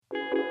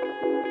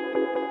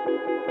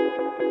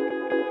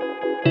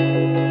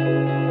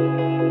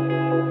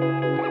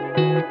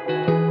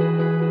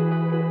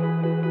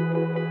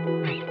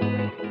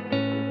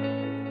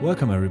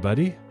Welcome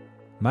everybody.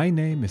 My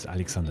name is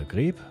Alexander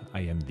Greb.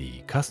 I am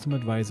the Customer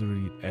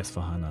Advisory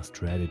S/4HANA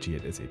Strategy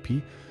at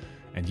SAP,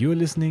 and you are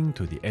listening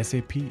to the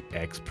SAP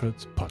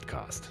Experts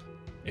Podcast.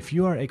 If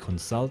you are a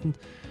consultant,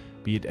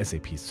 be it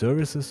SAP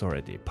Services or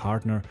at a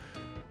partner,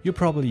 you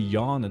probably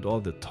yawn at all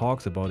the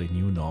talks about a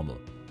new normal.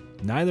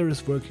 Neither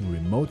is working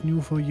remote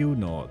new for you,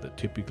 nor the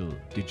typical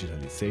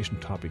digitalization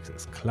topics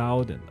as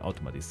cloud and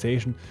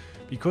automatization,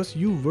 because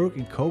you work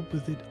and cope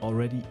with it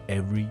already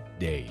every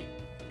day.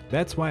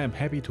 That's why I'm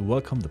happy to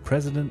welcome the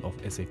president of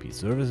SAP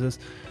Services,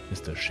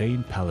 Mr.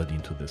 Shane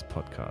Paladin, to this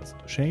podcast.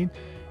 Shane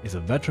is a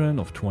veteran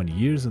of 20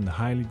 years in the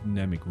highly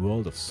dynamic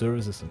world of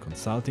services and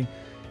consulting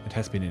and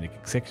has been in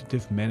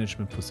executive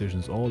management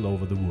positions all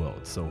over the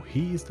world. So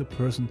he is the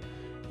person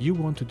you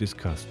want to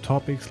discuss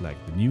topics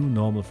like the new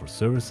normal for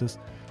services,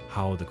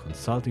 how the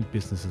consulting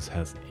businesses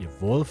has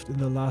evolved in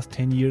the last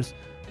 10 years,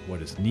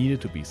 what is needed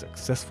to be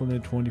successful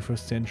in the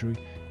 21st century,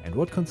 and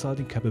what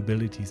consulting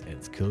capabilities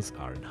and skills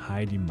are in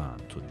high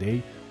demand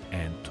today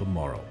and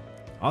tomorrow.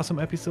 Awesome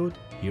episode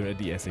here at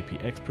the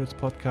SAP Experts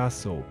Podcast,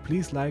 so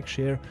please like,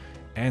 share,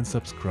 and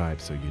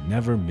subscribe so you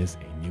never miss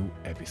a new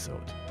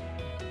episode.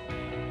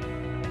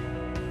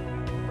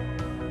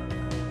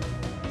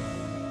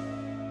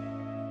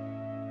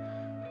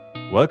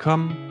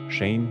 Welcome,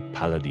 Shane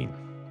Paladin.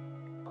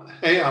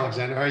 Hey,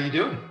 Alexander, how are you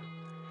doing?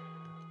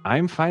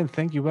 I'm fine,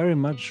 thank you very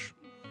much.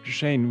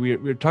 Shane,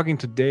 we're talking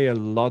today a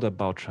lot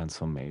about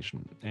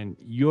transformation, and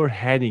you're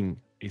heading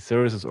a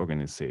services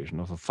organization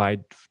of a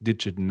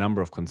 5-digit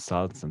number of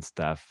consultants and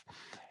staff.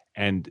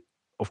 And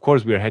of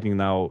course, we are heading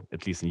now,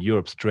 at least in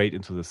Europe, straight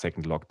into the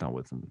second lockdown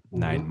within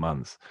 9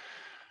 months.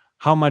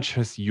 How much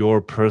has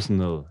your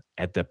personal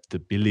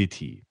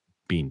adaptability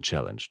been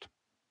challenged?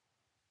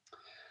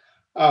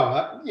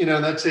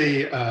 That's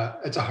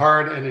it's a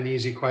hard and an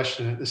easy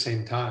question at the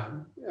same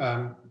time.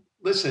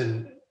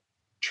 Listen,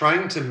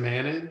 trying to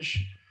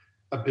manage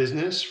a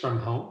business from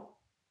home,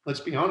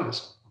 let's be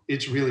honest,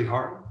 it's really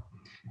hard.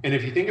 And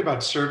if you think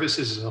about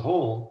services as a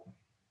whole,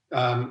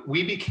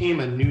 we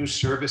became a new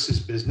services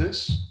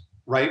business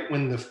right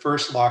when the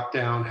first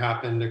lockdown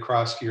happened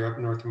across Europe,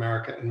 North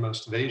America, and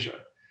most of Asia.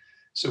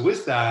 So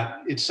with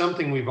that, it's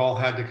something we've all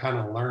had to kind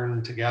of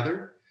learn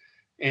together.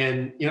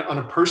 And on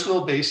a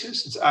personal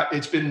basis,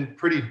 it's been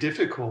pretty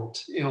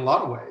difficult in a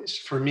lot of ways.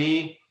 For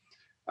me,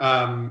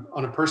 on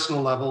a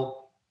personal level,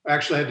 I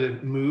actually had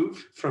to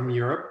move from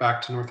Europe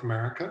back to North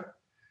America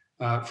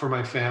for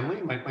my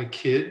family. My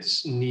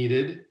kids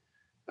needed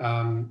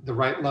the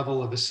right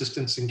level of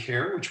assistance and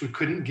care, which we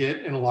couldn't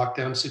get in a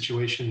lockdown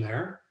situation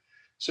there.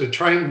 So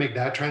trying to make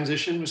that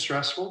transition was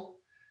stressful.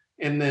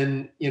 And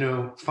then,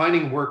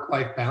 finding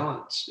work-life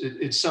balance.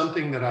 It's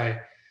something that I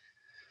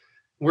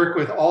work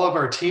with all of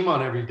our team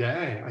on every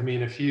day. I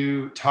mean, if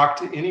you talk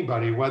to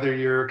anybody, whether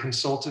you're a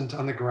consultant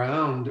on the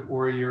ground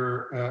or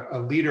you're a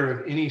leader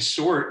of any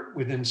sort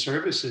within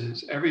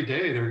services, every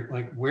day they're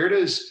like, where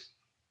does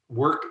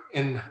work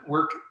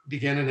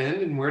begin and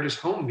end, and where does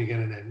home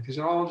begin and end? Because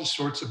it all just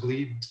sorts of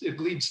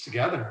bleeds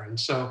together. And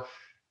so,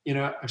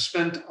 I've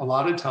spent a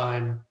lot of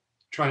time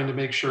trying to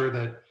make sure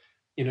that,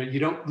 you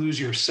don't lose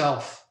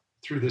yourself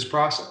through this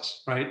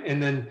process, right?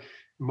 And then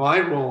my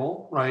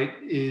role, right,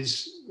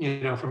 is,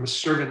 from a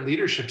servant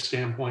leadership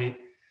standpoint,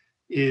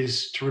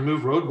 is to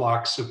remove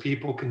roadblocks so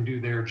people can do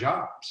their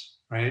jobs,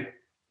 right?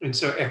 And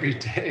so every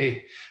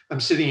day I'm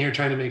sitting here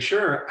trying to make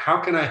sure, how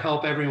can I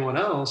help everyone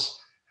else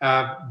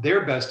have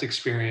their best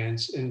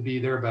experience and be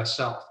their best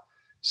self?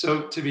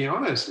 So to be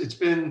honest, it's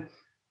been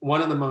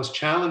one of the most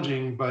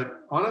challenging,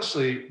 but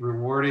honestly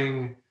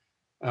rewarding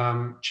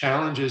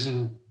challenges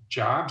and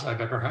jobs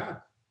I've ever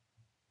had.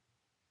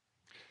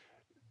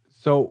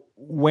 So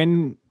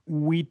when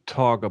we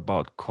talk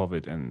about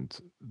COVID and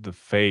the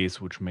phase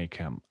which may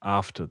come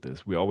after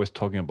this, we're always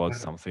talking about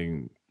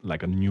something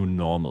like a new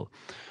normal.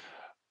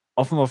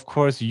 Often, of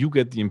course, you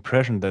get the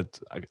impression that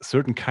a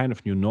certain kind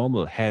of new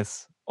normal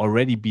has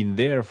already been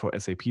there for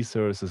SAP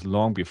services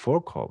long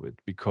before COVID,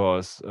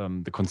 because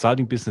the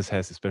consulting business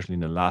has, especially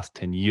in the last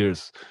 10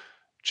 years,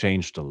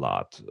 changed a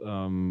lot.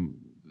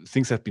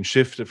 Things have been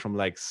shifted from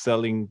like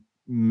selling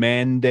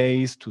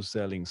man-days to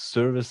selling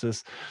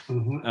services.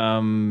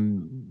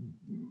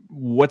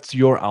 What's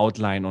your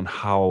outline on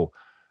how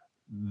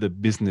the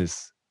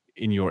business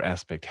in your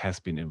aspect has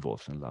been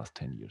involved in the last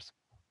 10 years?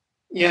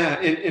 Yeah,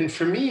 and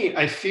for me,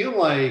 I feel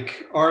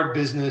like our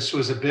business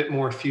was a bit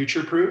more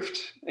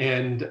future-proofed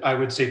and I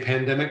would say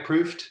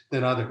pandemic-proofed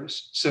than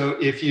others. So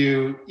if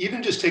you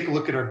even just take a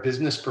look at our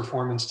business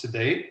performance to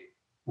date,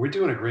 we're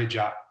doing a great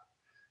job.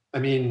 I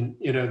mean,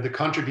 the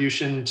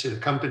contribution to the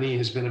company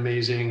has been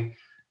amazing.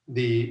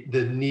 The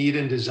need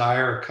and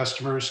desire of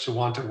customers to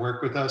want to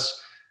work with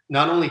us,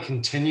 not only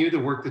continue the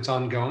work that's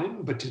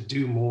ongoing, but to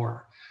do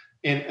more.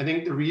 And I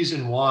think the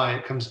reason why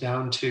it comes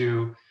down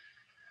to,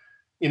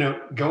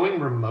 going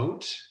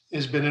remote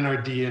has been in our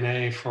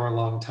DNA for a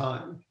long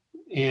time.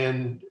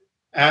 And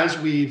as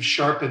we've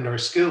sharpened our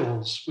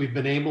skills, we've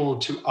been able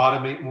to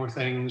automate more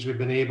things. We've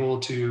been able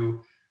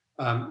to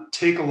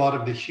take a lot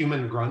of the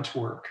human grunt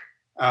work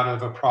out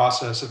of a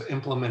process of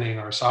implementing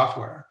our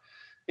software.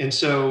 And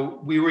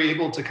so we were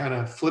able to kind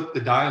of flip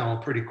the dial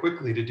pretty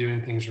quickly to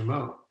doing things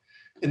remote.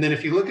 And then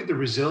if you look at the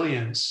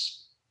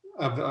resilience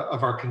of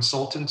our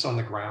consultants on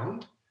the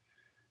ground,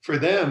 for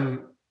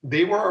them,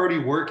 they were already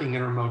working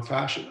in a remote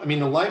fashion. I mean,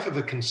 the life of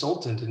a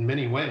consultant in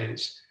many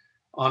ways,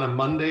 on a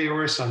Monday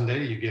or a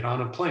Sunday, you get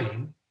on a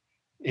plane,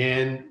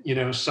 and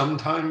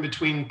sometime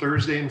between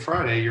Thursday and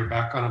Friday, you're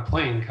back on a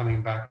plane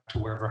coming back to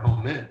wherever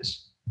home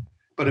is.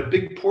 But a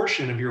big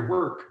portion of your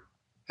work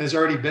has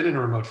already been in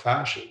a remote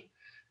fashion.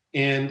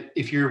 And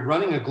if you're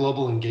running a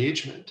global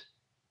engagement,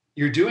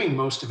 you're doing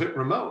most of it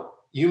remote.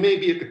 You may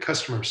be at the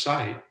customer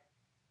site,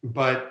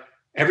 but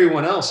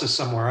everyone else is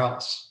somewhere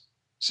else.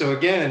 So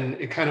again,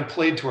 it kind of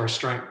played to our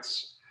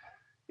strengths.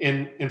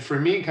 And for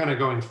me, kind of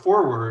going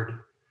forward,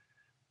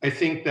 I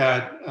think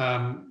that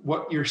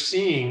what you're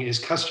seeing is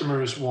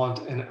customers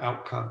want an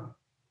outcome.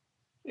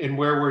 And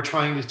where we're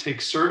trying to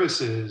take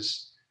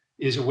services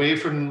is away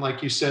from,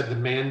 like you said, the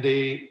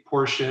mandate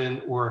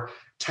portion or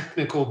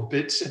technical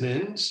bits and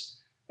ends,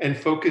 and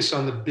focus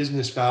on the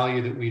business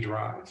value that we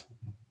drive.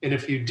 And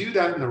if you do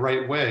that in the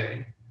right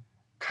way,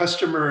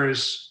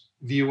 customers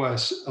view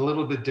us a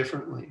little bit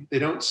differently. They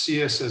don't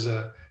see us as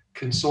a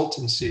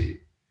consultancy.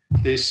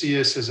 They see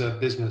us as a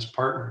business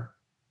partner.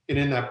 And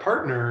in that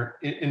partner,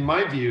 in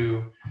my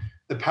view,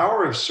 the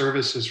power of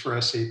services for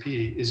SAP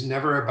is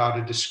never about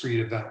a discrete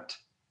event.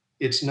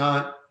 It's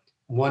not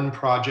one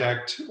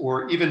project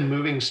or even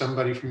moving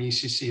somebody from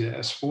ECC to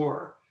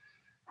S4.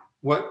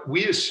 What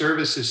we as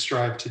services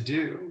strive to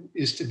do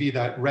is to be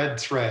that red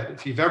thread.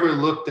 If you've ever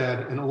looked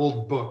at an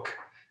old book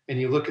and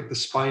you look at the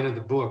spine of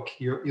the book,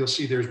 you'll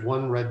see there's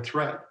one red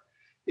thread.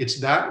 It's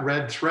that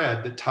red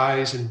thread that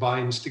ties and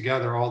binds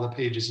together all the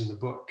pages in the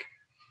book.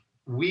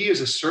 We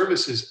as a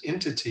services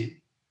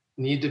entity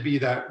need to be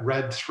that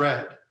red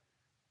thread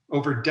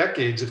over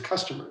decades of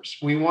customers.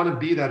 We want to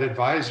be that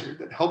advisor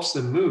that helps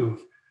them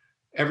move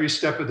every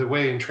step of the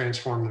way and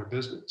transform their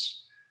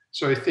business.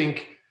 So I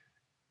think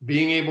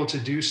being able to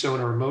do so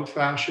in a remote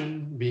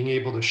fashion, being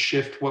able to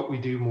shift what we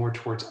do more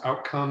towards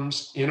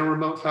outcomes in a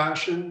remote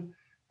fashion,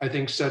 I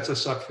think sets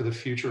us up for the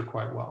future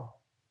quite well.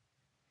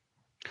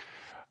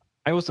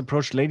 I was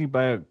approached lately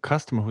by a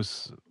customer who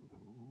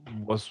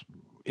was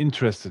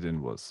interested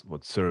in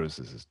what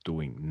services is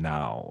doing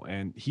now.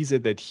 And he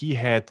said that he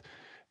had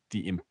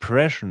the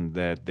impression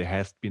that there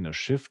has been a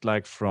shift,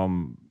 like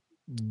from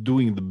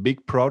doing the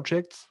big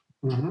projects.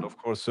 Mhm. Of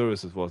course,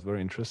 services was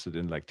very interested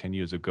in like 10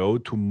 years ago,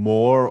 to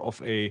more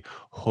of a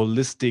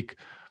holistic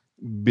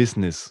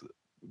business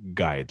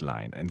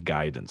guideline and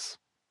guidance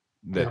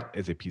that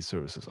SAP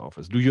services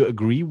offers. Do you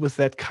agree with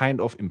that kind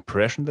of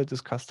impression that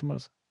these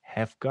customers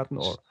have gotten?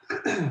 Or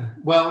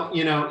Well,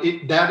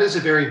 that is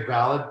a very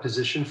valid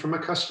position from a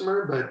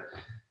customer, but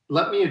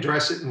let me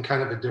address it in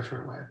kind of a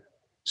different way.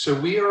 So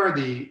we are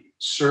the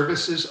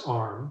services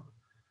arm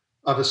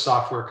of a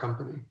software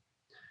company.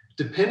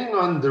 Depending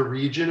on the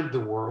region of the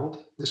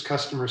world this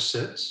customer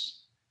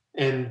sits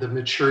and the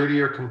maturity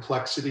or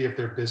complexity of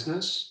their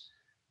business,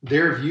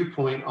 their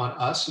viewpoint on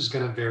us is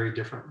going to vary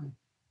differently,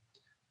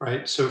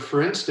 right? So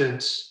for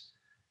instance,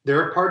 there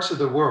are parts of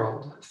the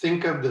world,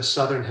 think of the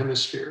Southern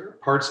Hemisphere,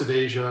 parts of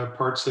Asia,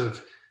 parts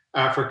of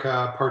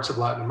Africa, parts of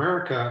Latin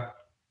America,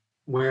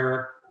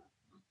 where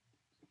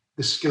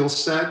the skill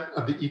set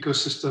of the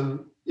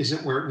ecosystem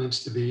isn't where it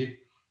needs to be.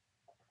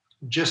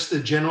 Just the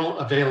general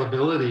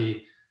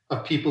availability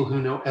of people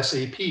who know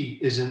SAP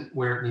isn't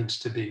where it needs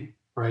to be,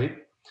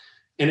 right?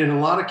 And in a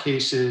lot of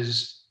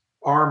cases,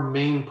 our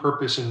main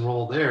purpose and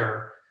role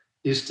there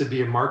is to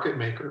be a market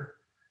maker.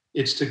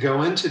 It's to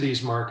go into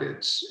these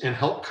markets and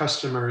help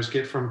customers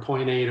get from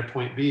point A to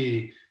point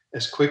B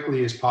as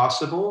quickly as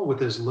possible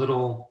with as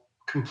little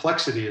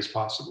complexity as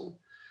possible.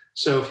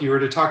 So if you were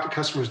to talk to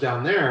customers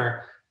down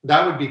there,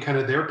 that would be kind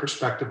of their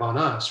perspective on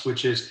us,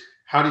 which is,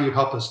 how do you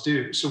help us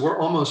do? So we're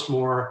almost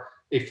more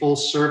a full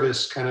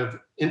service kind of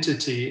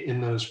entity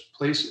in those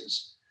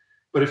places.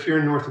 But if you're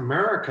in North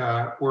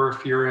America, or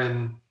if you're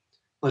in,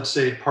 let's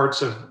say,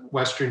 parts of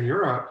Western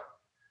Europe,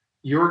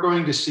 you're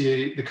going to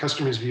see the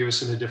customers view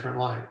us in a different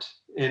light.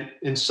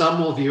 And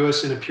some will view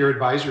us in a pure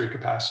advisory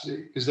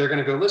capacity, because they're going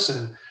to go,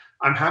 listen,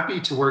 I'm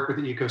happy to work with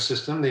the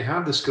ecosystem. They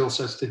have the skill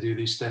sets to do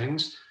these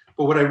things.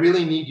 But what I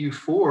really need you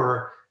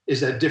for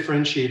is that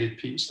differentiated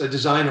piece, that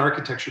design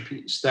architecture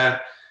piece,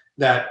 that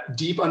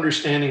deep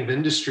understanding of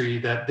industry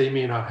that they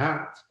may not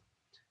have.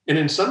 And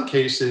in some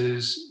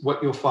cases,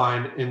 what you'll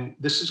find, and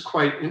this is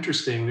quite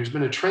interesting, there's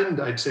been a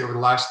trend, I'd say, over the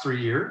last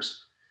 3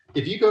 years.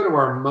 If you go to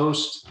our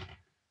most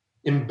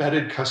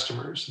embedded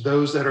customers,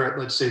 those that are at,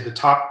 let's say, the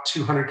top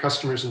 200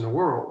 customers in the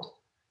world,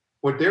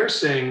 what they're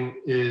saying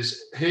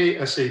is,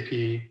 hey,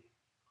 SAP,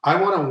 I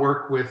want to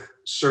work with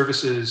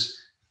services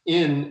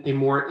in a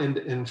more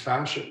end-to-end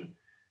fashion,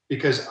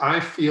 because I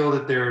feel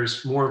that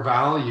there's more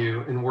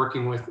value in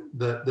working with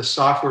the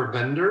software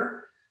vendor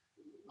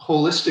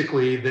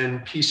holistically than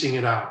piecing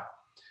it out.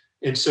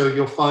 And so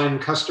you'll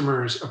find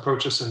customers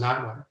approach us in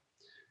that way.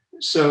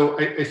 So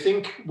I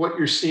think what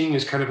you're seeing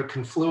is kind of a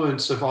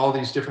confluence of all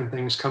these different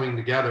things coming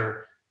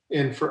together.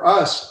 And for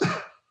us,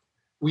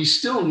 we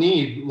still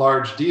need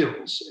large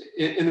deals.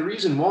 And the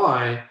reason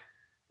why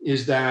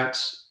is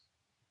that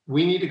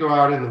we need to go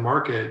out in the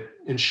market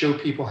and show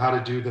people how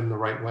to do them the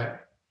right way,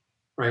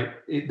 right?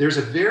 There's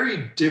a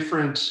very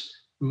different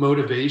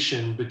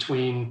motivation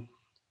between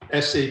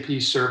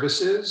SAP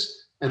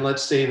services and,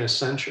 let's say, an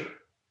Accenture.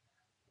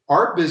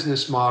 Our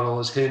business model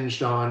is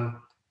hinged on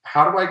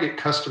how do I get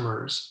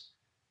customers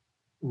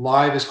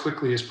live as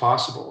quickly as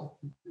possible.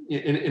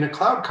 In a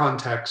cloud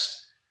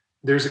context,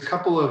 there's a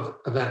couple of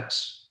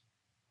events.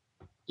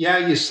 Yeah,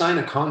 you sign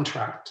a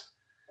contract,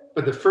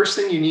 but the first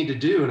thing you need to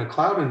do in a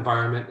cloud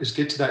environment is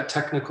get to that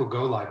technical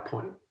go live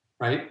point,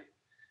 right?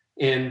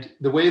 And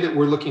the way that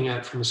we're looking at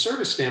it from a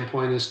service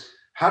standpoint is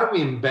how do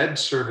we embed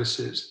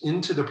services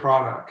into the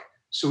product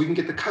so we can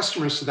get the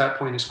customers to that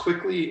point as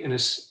quickly and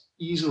as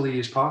easily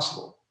as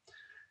possible.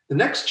 The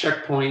next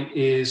checkpoint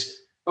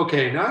is,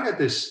 okay, now I got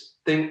this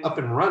thing up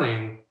and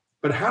running,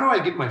 but how do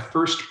I get my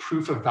first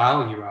proof of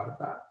value out of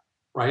that,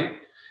 right?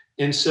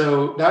 And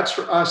so that's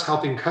for us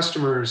helping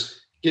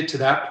customers get to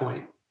that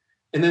point.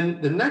 And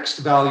then the next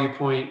value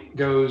point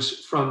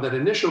goes from that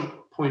initial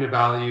point of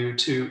value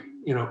to,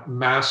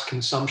 mass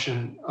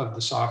consumption of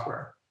the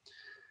software.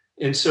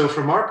 And so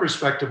from our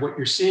perspective, what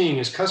you're seeing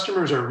is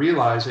customers are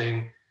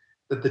realizing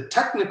that the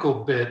technical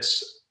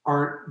bits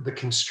aren't the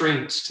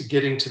constraints to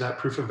getting to that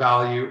proof of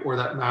value or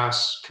that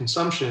mass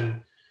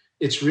consumption.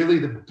 It's really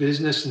the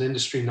business and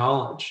industry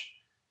knowledge.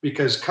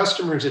 Because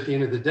customers at the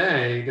end of the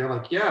day, they're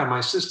like, yeah,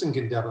 my system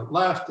can debit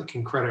left, it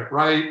can credit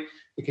right,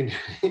 it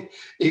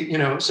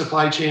can,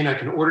 supply chain, I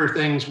can order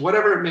things,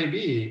 whatever it may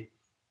be.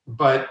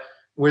 But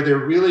where they're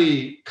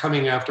really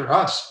coming after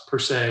us, per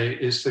se,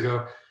 is to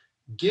go,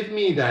 give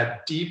me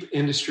that deep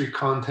industry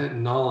content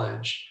and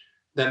knowledge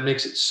that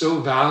makes it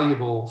so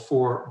valuable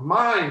for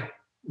my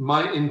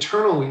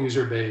internal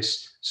user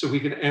base so we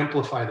can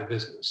amplify the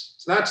business.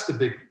 So that's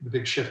the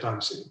big shift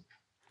I'm seeing.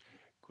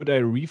 Could I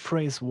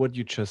rephrase what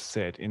you just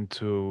said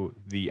into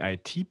the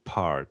IT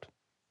part?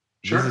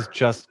 Sure. This is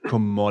just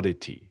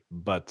commodity,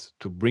 but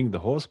to bring the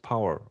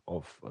horsepower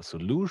of a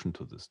solution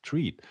to the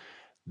street,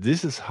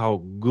 this is how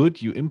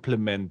good you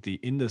implement the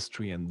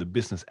industry and the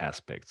business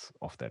aspects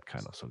of that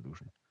kind of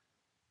solution.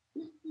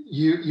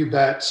 You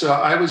bet. So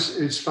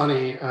it's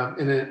funny.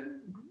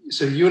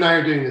 So you and I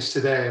are doing this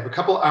today. A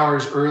couple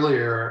hours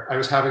earlier, I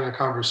was having a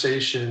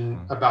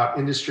conversation about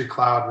industry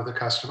cloud with a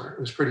customer. It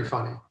was pretty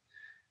funny.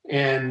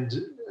 And,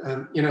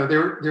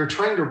 they're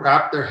trying to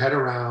wrap their head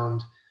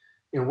around,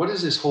 what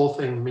does this whole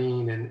thing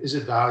mean? And is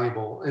it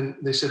valuable? And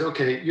they said,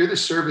 okay, you're the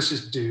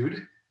services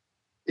dude.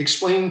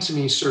 Explain to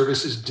me,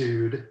 services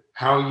dude,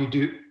 how you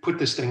do put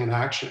this thing in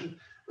action.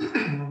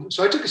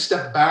 So I took a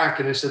step back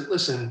and I said,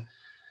 listen,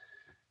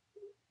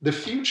 the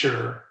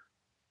future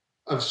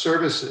of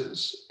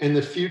services and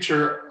the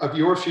future of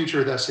your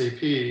future with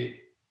SAP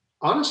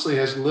honestly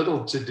has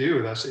little to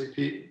do with SAP.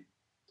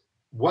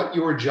 What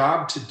your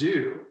job to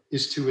do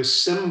is to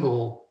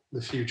assemble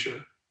the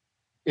future.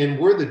 And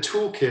we're the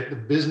toolkit, the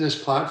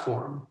business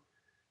platform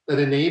that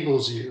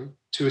enables you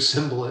to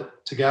assemble it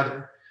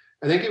together.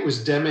 I think it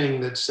was Deming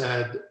that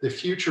said, the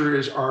future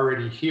is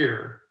already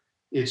here.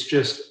 It's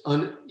just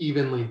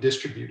unevenly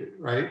distributed,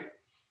 right?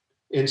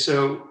 And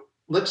so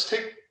let's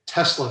take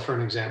Tesla for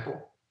an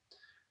example.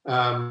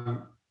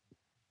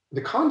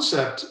 The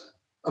concept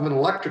of an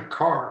electric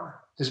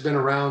car has been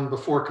around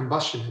before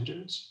combustion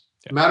engines.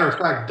 Yeah. Matter of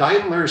fact,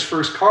 Daimler's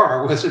first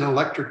car was an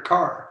electric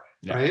car,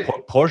 right?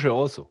 Porsche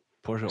also.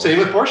 Same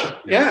with Porsche.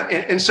 Yeah.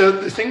 And so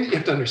the thing that you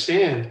have to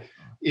understand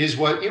is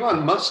what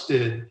Elon Musk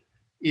did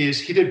is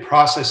he did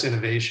process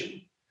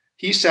innovation.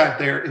 He sat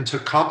there and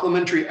took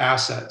complementary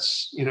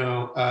assets,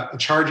 a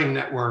charging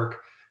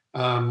network,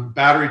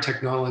 battery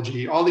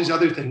technology, all these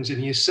other things,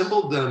 and he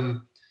assembled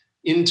them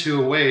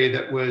into a way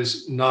that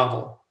was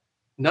novel.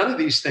 None of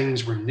these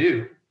things were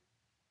new.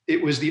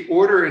 It was the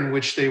order in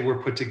which they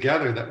were put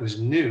together that was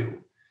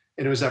new,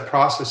 and it was that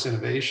process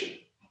innovation.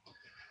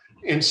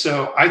 And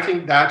so I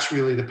think that's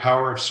really the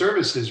power of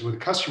services with a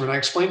customer. And I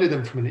explained to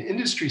them from an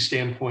industry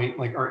standpoint,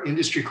 like our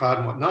industry cloud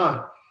and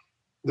whatnot,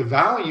 the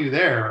value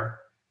there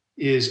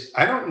is,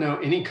 I don't know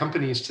any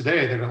companies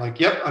today that are like,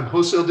 yep, I'm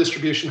wholesale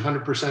distribution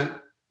 100%.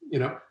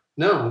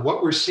 No,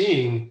 what we're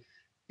seeing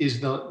is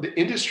the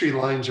industry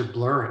lines are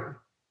blurring.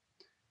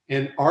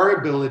 And our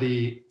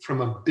ability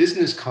from a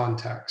business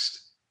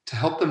context to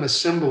help them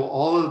assemble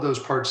all of those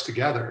parts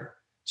together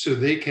so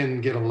they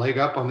can get a leg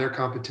up on their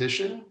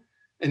competition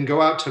and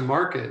go out to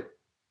market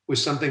with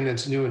something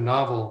that's new and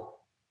novel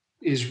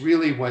is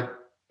really what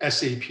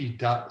SAP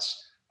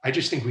does. I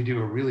just think we do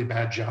a really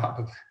bad job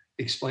of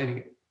explaining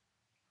it.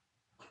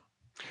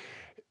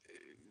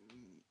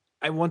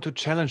 I want to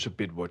challenge a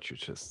bit what you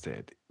just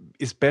said,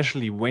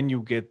 especially when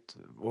you get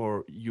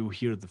or you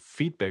hear the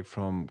feedback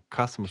from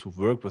customers who've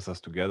worked with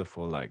us together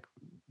for like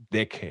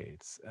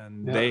decades,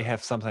 and they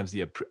have sometimes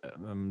the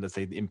let's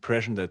say the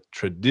impression that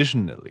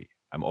traditionally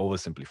I'm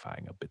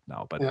oversimplifying a bit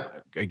now, but Yeah.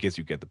 I guess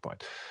you get the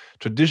point.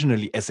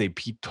 Traditionally,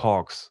 SAP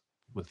talks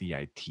with the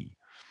IT.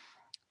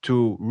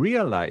 To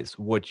realize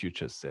what you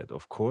just said,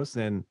 of course,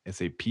 then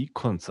SAP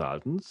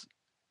consultants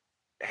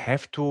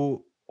have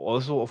to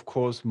also, of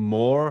course,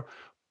 more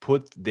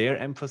put their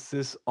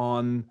emphasis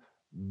on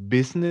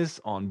business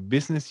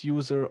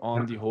user,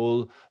 on Yeah. the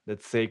whole,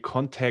 let's say,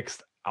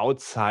 context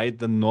outside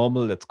the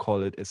normal, let's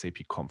call it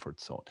SAP comfort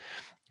zone.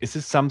 Is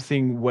this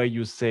something where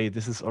you say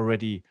this is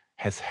already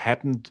has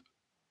happened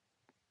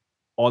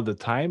all the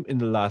time in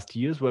the last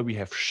years, where we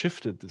have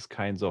shifted this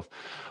kinds of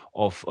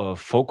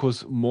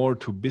focus more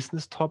to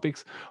business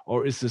topics,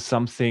 or is this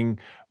something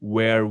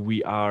where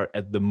we are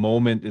at the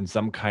moment in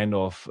some kind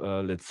of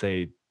let's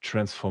say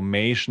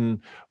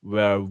transformation,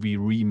 where we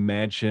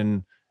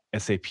reimagine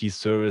SAP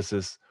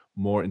services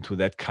more into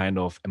that kind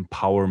of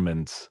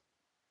empowerment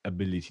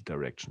ability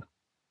direction?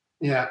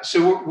 Yeah.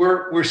 So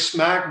we're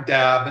smack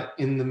dab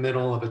in the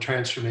middle of a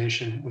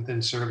transformation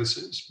within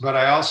services, but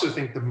I also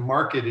think the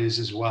market is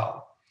as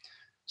well.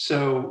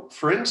 So,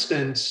 for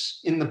instance,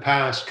 in the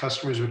past,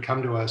 customers would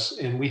come to us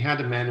and we had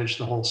to manage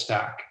the whole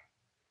stack.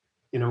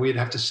 We'd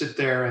have to sit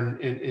there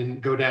and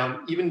go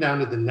down, even down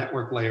to the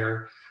network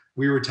layer.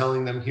 We were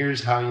telling them,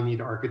 here's how you need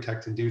to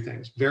architect and do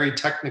things, very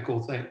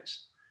technical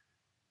things.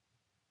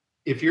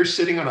 If you're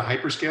sitting on a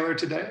hyperscaler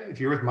today, if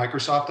you're with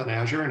Microsoft on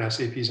Azure and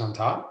SAP's on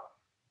top,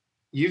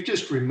 you've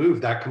just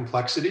removed that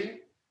complexity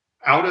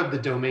out of the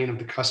domain of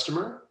the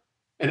customer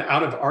and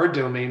out of our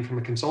domain from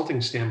a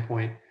consulting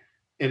standpoint.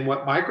 And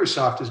what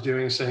Microsoft is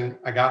doing is saying,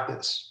 I got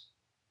this,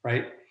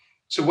 right?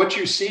 So what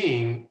you're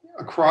seeing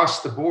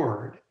across the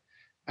board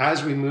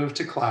as we move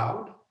to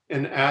cloud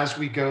and as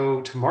we go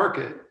to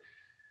market,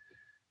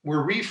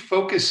 we're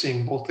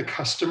refocusing both the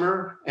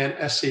customer and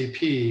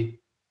SAP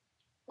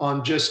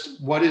on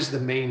just what is the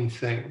main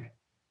thing,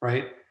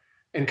 right?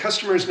 And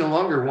customers no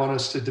longer want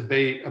us to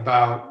debate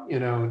about,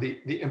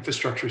 the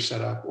infrastructure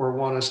setup or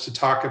want us to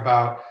talk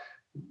about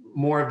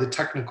more of the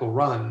technical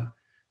run.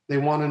 They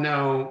want to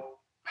know,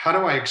 how do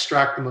I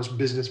extract the most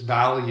business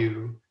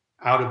value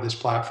out of this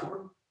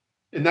platform?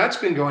 And that's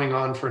been going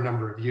on for a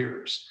number of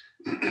years.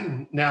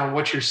 Now,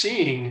 what you're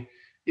seeing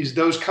is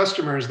those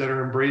customers that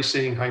are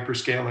embracing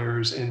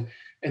hyperscalers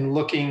and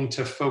looking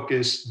to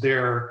focus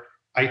their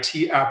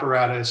IT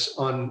apparatus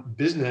on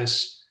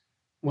business,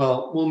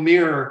 well, will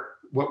mirror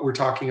what we're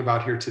talking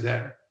about here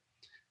today.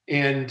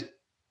 And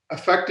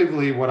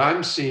effectively, what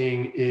I'm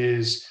seeing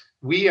is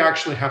we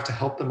actually have to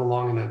help them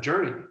along in that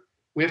journey.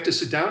 We have to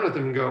sit down with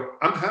them and go,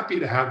 I'm happy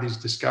to have these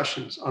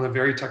discussions on a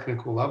very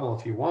technical level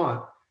if you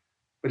want,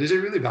 but is it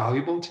really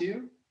valuable to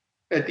you?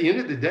 At the end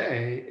of the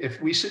day, if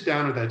we sit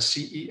down with that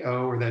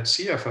CEO or that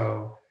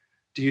CFO,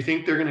 do you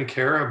think they're going to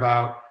care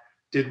about,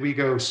 did we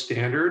go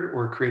standard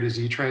or create a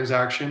Z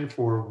transaction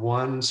for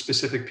one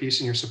specific piece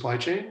in your supply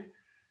chain?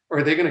 Or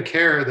are they going to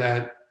care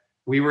that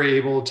we were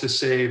able to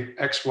save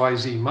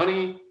XYZ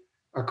money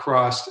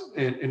across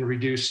and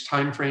reduce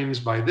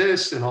timeframes by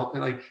this and all?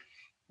 And like,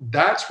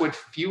 that's what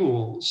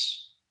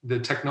fuels the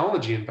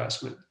technology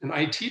investment. And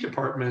IT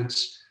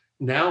departments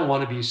now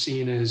want to be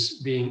seen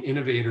as being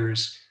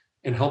innovators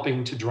and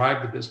helping to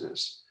drive the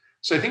business.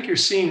 So I think you're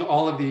seeing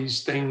all of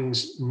these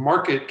things,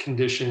 market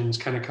conditions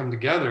kind of come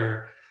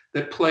together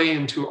that play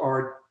into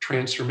our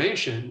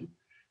transformation,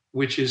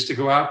 which is to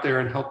go out there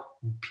and help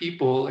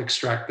people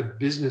extract the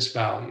business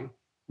value.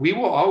 We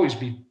will always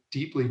be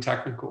deeply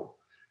technical.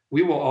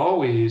 We will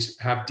always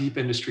have deep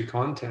industry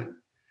content.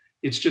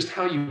 It's just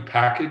how you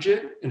package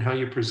it and how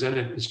you present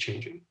it is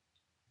changing.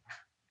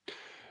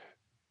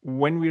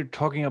 When we're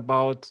talking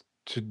about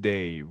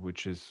today,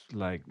 which is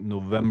like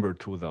November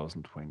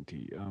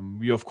 2020,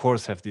 we of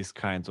course have these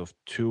kinds of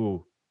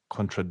two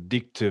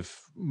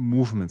contradictive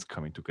movements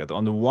coming together.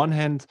 On the one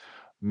hand,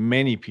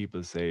 many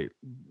people say,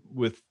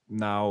 with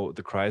now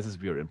the crisis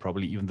we are in,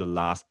 probably even the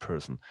last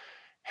person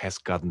has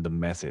gotten the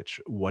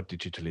message what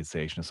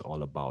digitalization is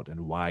all about and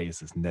why is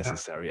this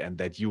necessary, and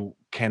that you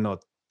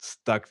cannot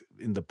stuck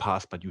in the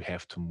past, but you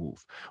have to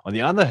move. On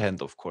the other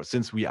hand, of course,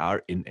 since we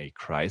are in a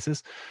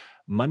crisis,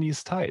 money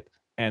is tight,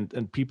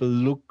 and people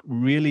look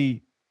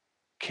really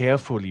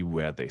carefully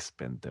where they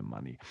spend their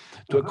money.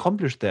 To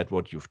accomplish that,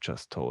 what you've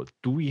just told,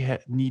 do we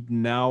need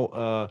now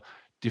a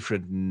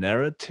different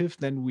narrative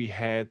than we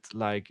had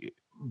like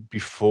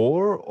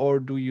before, or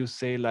do you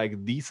say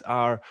like these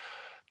are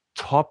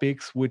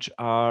topics which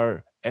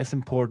are as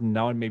important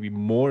now and maybe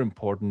more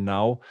important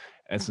now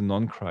as the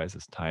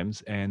non-crisis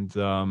times, and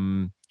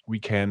we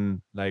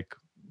can like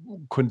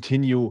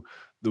continue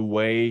the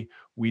way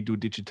we do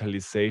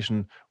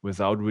digitalization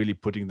without really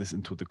putting this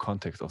into the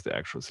context of the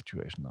actual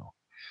situation now?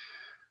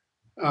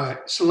 All right.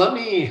 So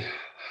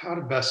how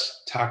to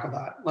best tackle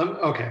that?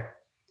 Okay.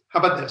 How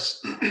about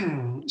this?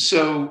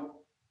 So,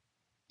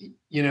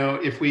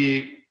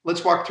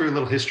 let's walk through a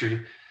little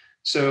history.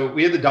 So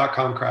we had the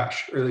dot-com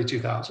crash, early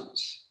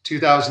 2000s.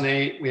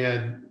 2008, we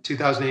had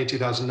 2008,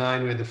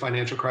 2009, we had the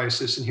financial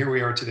crisis, and here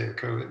we are today with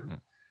COVID.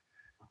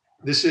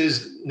 This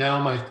is now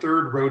my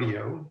third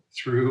rodeo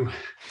through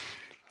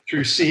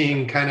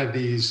seeing kind of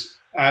these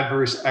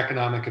adverse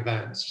economic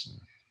events.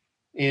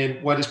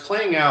 And what is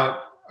playing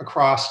out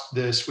across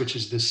this, which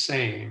is the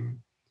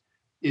same,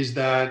 is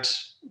that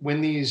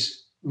when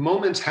these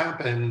moments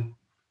happen,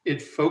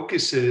 it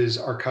focuses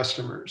our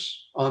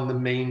customers on the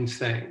main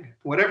thing,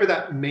 whatever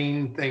that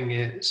main thing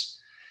is.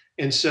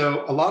 And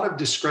so a lot of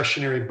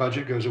discretionary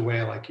budget goes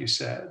away, like you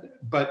said.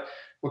 But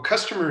what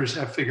customers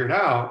have figured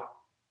out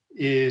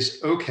is,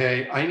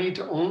 okay, I need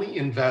to only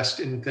invest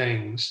in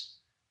things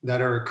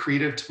that are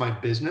accretive to my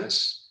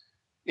business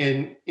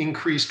and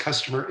increase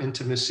customer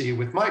intimacy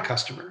with my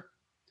customer.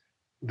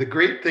 The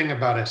great thing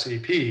about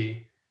SAP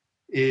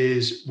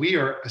is we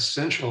are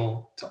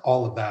essential to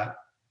all of that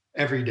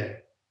every day,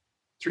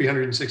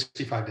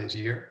 365 days a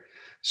year.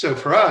 So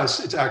for us,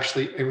 it's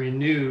actually a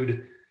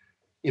renewed,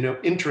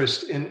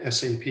 interest in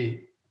SAP.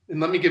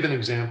 And let me give an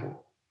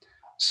example.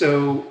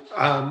 So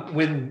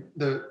when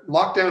the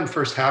lockdown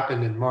first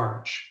happened in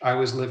March, I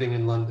was living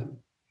in London.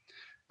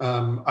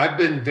 I've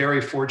been very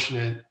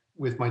fortunate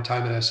with my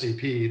time at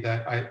SAP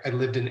that I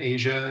lived in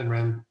Asia and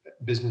ran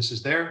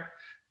businesses there.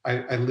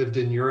 I lived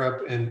in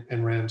Europe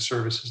and ran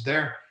services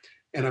there.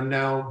 And I'm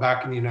now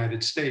back in the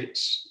United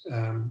States.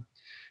 And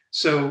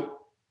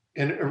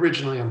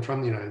originally I'm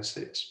from the United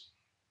States.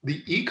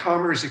 The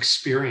e-commerce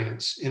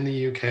experience in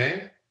the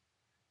UK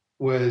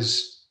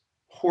was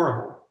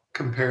horrible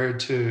compared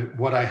to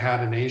what I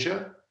had in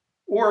Asia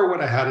or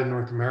what I had in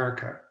North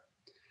America.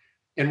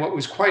 And what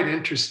was quite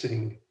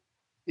interesting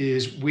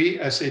is we,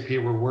 SAP,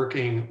 were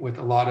working with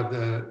a lot of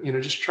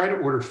just try to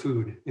order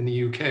food in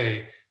the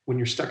UK when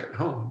you're stuck at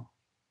home.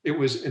 It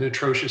was an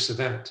atrocious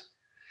event.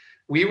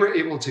 We were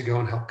able to go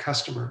and help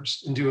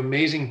customers and do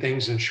amazing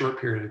things in a short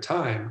period of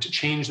time to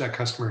change that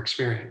customer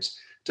experience,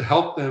 to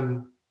help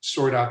them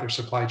sort out their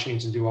supply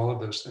chains and do all of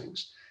those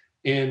things.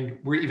 And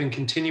we're even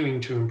continuing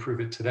to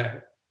improve it today,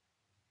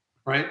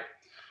 right?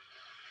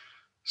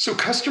 So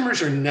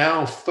customers are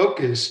now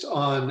focused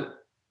on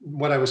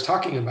what I was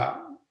talking about.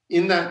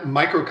 In that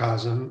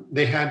microcosm,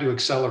 they had to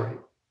accelerate.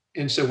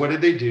 And so what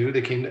did they do?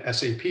 They came to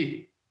SAP.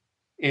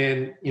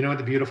 And you know what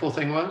the beautiful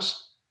thing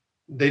was?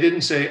 They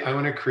didn't say, I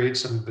want to create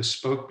some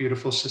bespoke,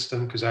 beautiful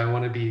system because I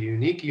want to be a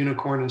unique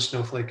unicorn and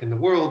snowflake in the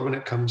world when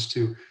it comes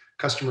to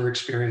customer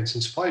experience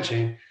and supply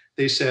chain.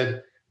 They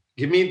said,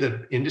 give me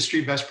the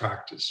industry best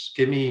practice.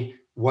 Give me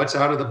what's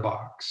out of the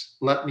box.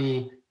 Let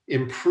me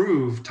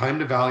improve time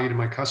to value to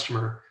my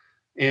customer.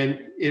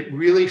 And it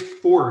really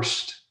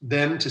forced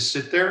them to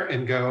sit there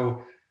and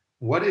go,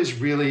 what is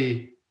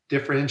really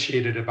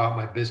differentiated about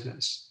my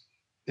business?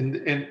 And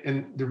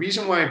the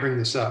reason why I bring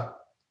this up,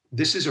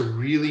 this is a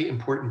really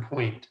important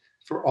point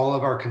for all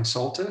of our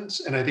consultants,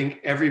 and I think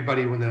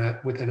everybody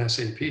within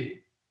SAP.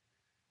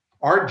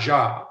 Our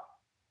job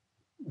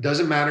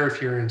doesn't matter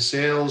if you're in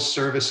sales,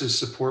 services,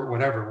 support,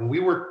 whatever. When we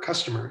work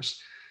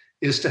customers,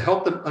 is to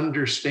help them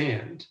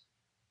understand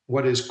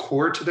what is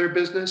core to their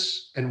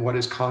business and what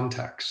is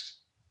context.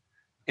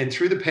 And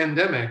through the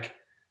pandemic,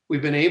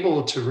 we've been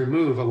able to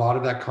remove a lot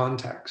of that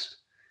context.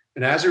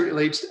 And as it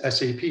relates to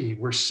SAP,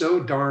 we're so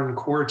darn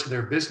core to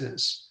their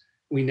business.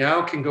 We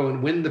now can go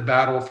and win the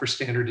battle for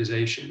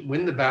standardization,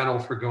 win the battle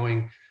for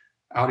going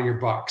out of your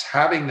box,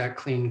 having that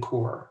clean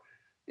core.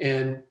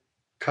 And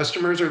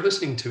customers are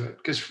listening to it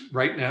because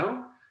right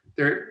now,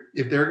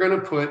 if they're going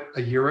to put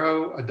a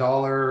euro, a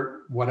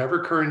dollar,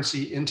 whatever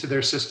currency into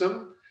their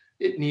system,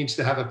 it needs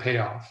to have a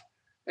payoff.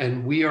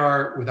 And we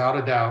are, without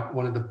a doubt,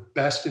 one of the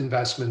best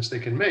investments they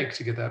can make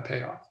to get that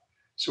payoff.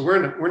 So we're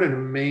in an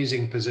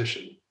amazing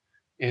position.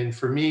 And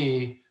for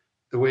me,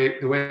 the way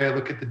I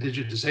look at the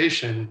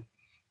digitization,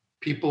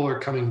 people are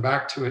coming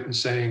back to it and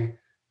saying,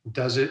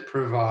 does it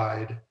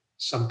provide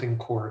something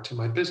core to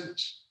my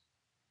business?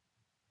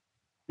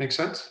 Make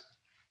sense?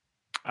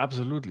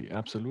 Absolutely,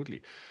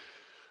 absolutely.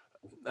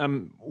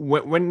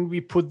 When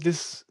we put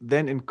this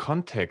then in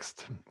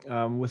context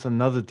with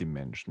another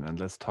dimension, and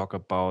let's talk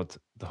about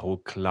the whole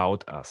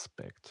cloud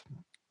aspect.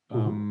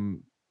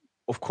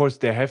 Of course,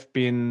 there have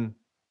been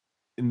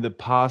in the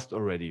past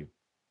already,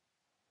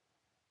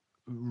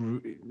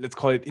 let's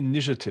call it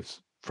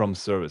initiatives from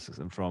services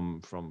and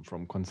from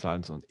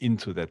consultants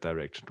into that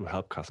direction to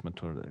help customer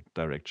to that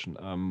direction.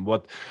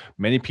 What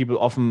many people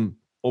often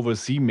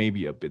oversee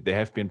maybe a bit, there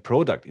have been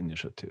product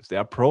initiatives. There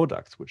are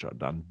products which are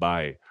done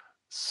by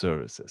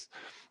services.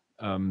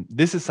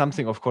 This is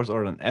something, of course,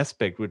 or an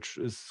aspect which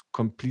is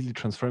completely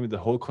transforming the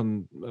whole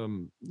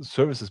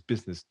services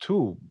business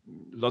too.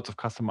 Lots of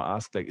customers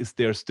ask, like, is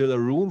there still a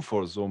room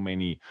for so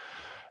many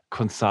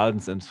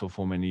consultants and so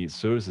for many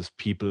services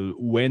people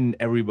when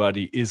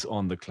everybody is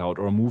on the cloud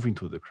or moving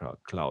to the cloud?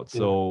 Yeah.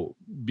 So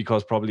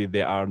because probably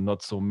there are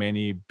not so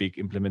many big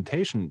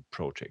implementation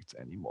projects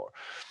anymore.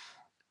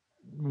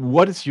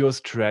 What is your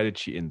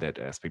strategy in that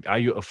aspect? Are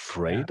you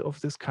afraid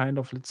of this kind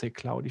of, let's say,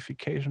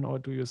 cloudification, or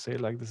do you say,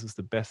 like, this is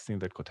the best thing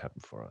that could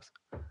happen for us?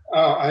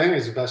 Oh, I think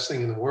it's the best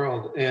thing in the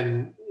world.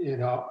 And,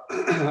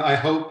 I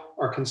hope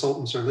our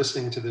consultants are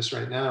listening to this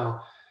right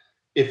now.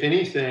 If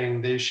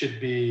anything, they should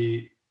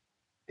be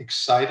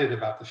excited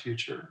about the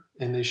future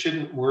and they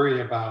shouldn't worry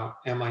about,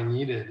 am I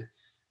needed?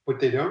 What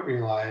they don't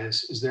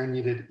realize is they're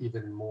needed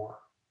even more.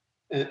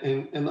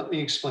 And let me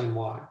explain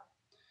why.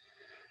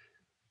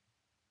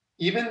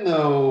 even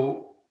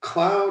though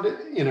cloud,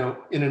 in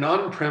an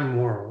on-prem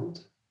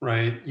world,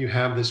 right, you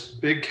have this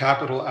big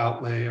capital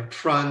outlay up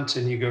front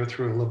and you go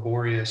through a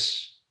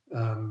laborious,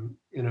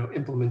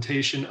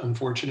 implementation,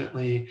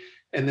 unfortunately,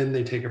 and then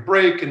they take a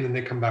break and then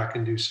they come back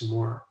and do some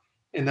more.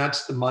 And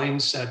that's the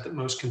mindset that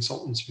most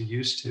consultants are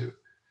used to.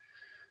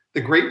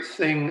 The great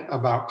thing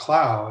about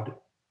cloud,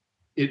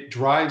 it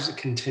drives a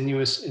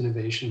continuous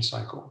innovation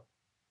cycle.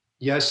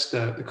 Yes,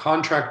 the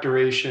contract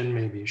duration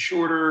may be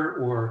shorter,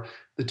 or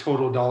the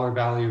total dollar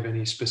value of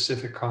any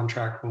specific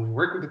contract when we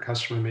work with the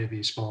customer may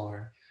be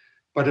smaller,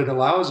 but it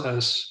allows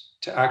us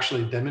to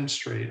actually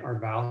demonstrate our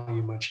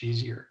value much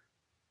easier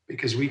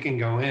because we can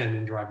go in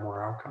and drive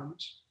more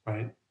outcomes,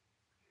 right?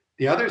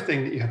 The other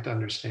thing that you have to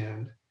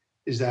understand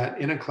is that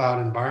in a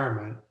cloud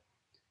environment,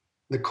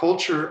 the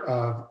culture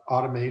of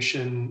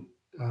automation,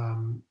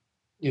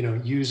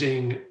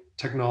 using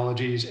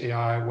technologies,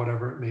 AI,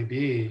 whatever it may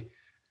be,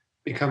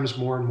 becomes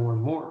more and more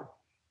and more.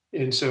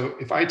 And so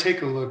if I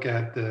take a look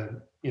at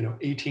the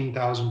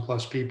 18,000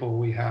 plus people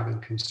we have in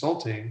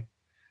consulting,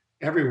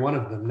 every one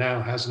of them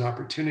now has an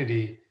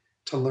opportunity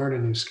to learn a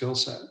new skill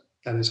set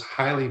that is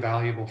highly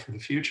valuable for the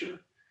future.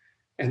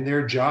 And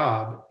their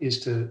job is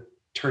to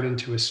turn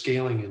into a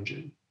scaling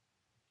engine,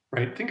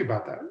 right? Think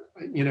about that.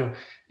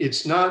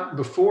 It's not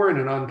before in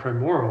an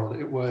on-prem world,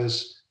 it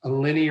was a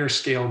linear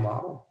scale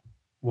model.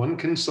 One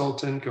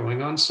consultant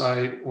going on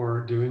site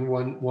or doing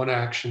one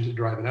action to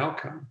drive an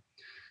outcome.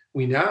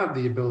 We now have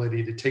the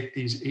ability to take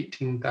these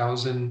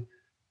 18,000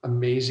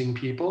 amazing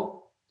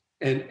people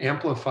and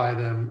amplify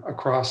them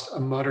across a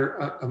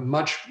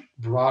much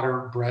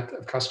broader breadth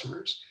of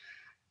customers.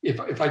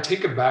 If I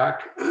take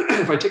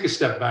a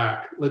step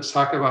back, let's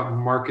talk about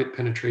market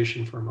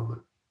penetration for a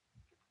moment,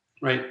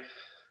 right?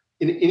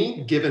 In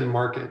any given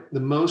market, the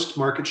most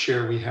market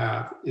share we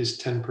have is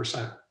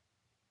 10%.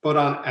 But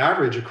on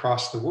average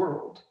across the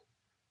world,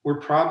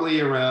 we're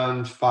probably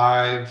around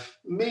 5,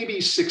 maybe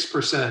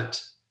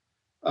 6%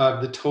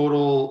 of the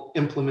total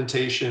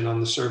implementation on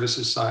the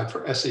services side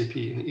for SAP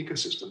in the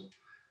ecosystem.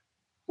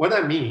 What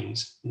that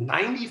means,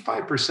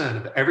 95%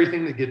 of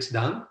everything that gets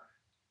done,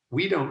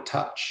 we don't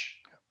touch.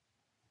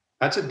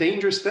 That's a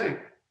dangerous thing.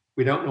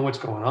 We don't know what's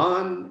going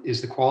on.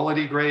 Is the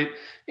quality great?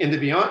 And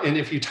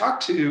if you talk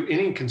to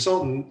any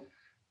consultant,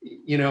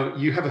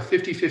 you have a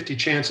 50-50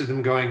 chance of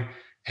them going,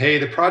 hey,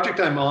 the project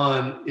I'm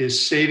on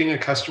is saving a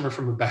customer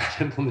from a bad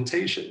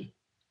implementation.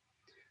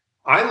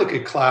 I look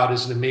at cloud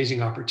as an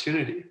amazing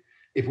opportunity.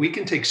 If we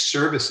can take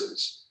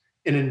services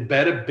and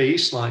embed a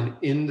baseline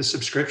in the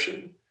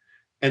subscription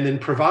and then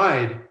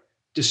provide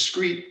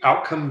discrete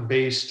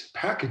outcome-based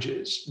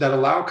packages that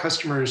allow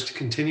customers to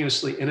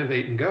continuously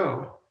innovate and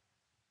go,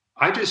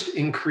 I just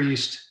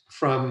increased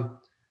from,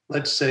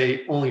 let's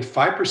say, only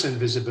 5%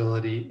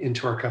 visibility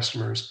into our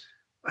customers.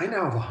 I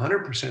now have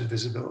 100%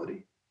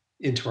 visibility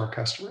into our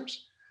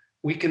customers.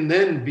 We can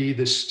then be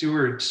the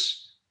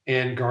stewards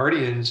and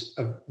guardians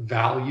of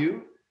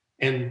value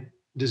and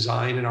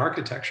design and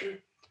architecture.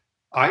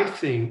 I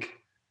think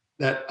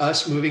that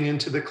us moving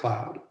into the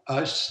cloud,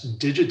 us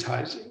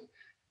digitizing,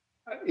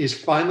 is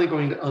finally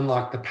going to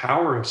unlock the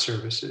power of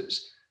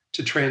services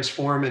to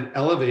transform and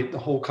elevate the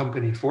whole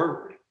company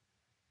forward.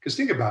 Because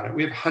think about it,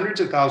 we have hundreds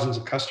of thousands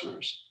of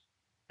customers.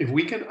 If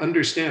we can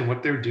understand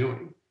what they're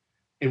doing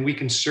and we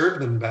can serve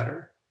them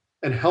better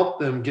and help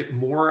them get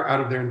more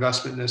out of their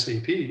investment in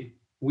SAP,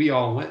 we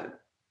all win.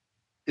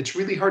 It's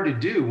really hard to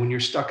do when you're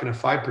stuck in a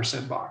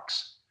 5%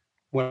 box.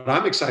 What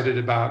I'm excited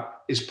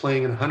about is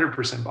playing in a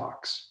 100%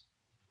 box.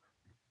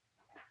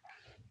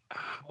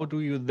 How do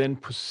you then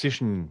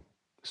position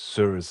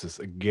services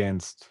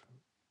against,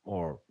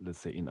 or let's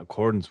say in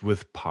accordance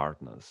with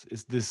partners?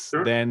 Is this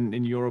Sure. then,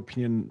 in your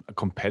opinion, a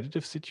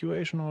competitive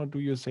situation, or do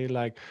you say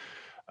like,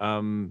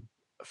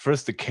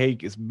 first the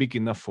cake is big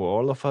enough for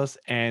all of us,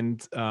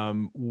 and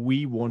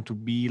we want to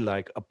be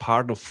like a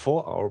partner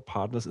for our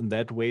partners in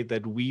that way,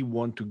 that we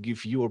want to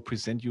give you or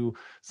present you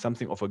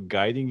something of a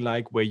guiding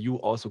light where you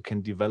also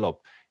can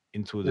develop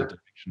into the Yeah.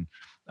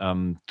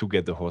 direction to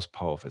get the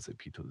horsepower of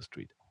SAP to the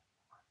street?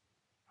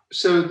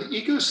 So the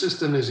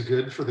ecosystem is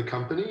good for the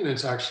company and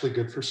it's actually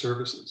good for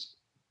services.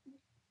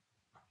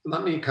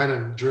 Let me kind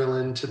of drill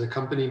into the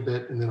company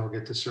bit and then I'll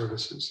get to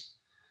services.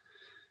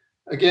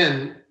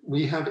 Again,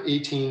 we have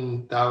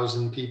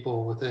 18,000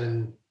 people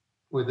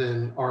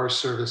within our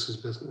services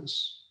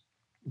business.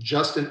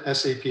 Just in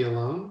SAP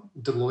alone,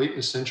 Deloitte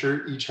and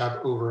Accenture each have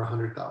over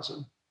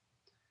 100,000.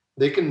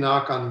 They can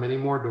knock on many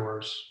more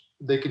doors.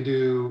 They can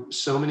do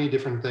so many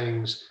different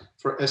things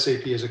for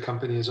SAP as a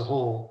company as a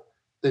whole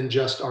than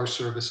just our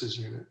services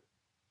unit.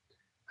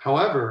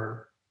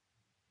 However,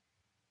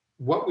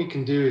 what we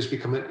can do is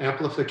become an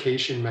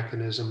amplification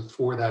mechanism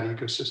for that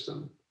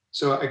ecosystem.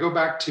 So I go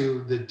back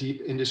to the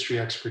deep industry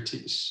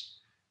expertise.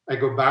 I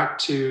go back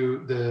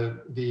to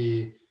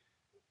the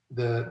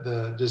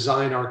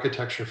design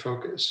architecture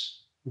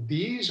focus.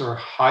 These are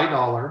high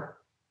dollar,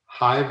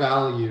 high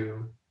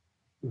value,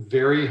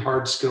 very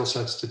hard skill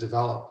sets to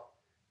develop.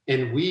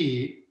 And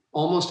we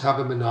almost have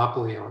a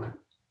monopoly on it,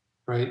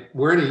 right?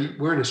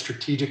 We're in a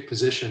strategic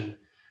position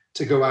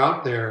to go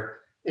out there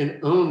and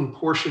own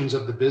portions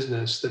of the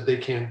business that they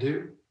can't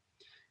do.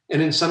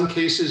 And in some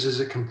cases, is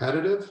it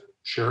competitive?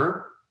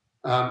 Sure.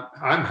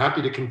 I'm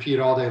happy to compete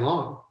all day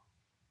long.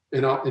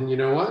 And you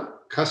know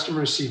what?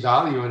 Customers see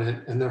value in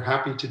it and they're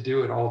happy to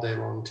do it all day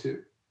long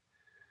too.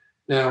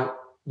 Now,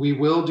 we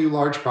will do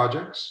large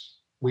projects,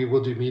 we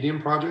will do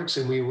medium projects,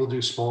 and we will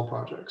do small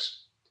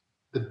projects.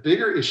 The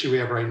bigger issue we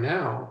have right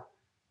now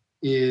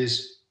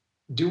is,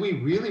 do we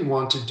really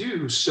want to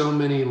do so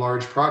many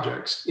large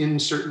projects in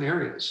certain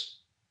areas,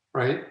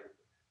 right?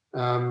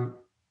 Um,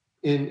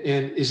 and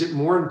is it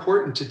more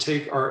important to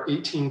take our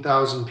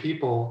 18,000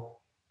 people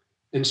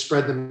and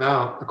spread them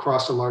out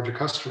across a larger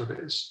customer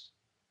base?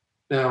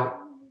 Now,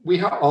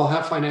 we all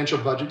have financial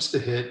budgets to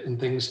hit and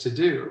things to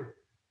do,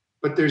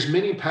 but there's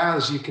many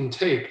paths you can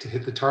take to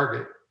hit the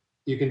target.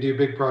 You can do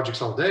big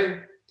projects all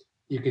day.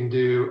 You can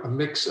do a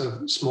mix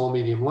of small,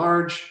 medium,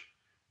 large.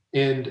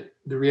 And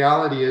the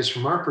reality is,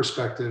 from our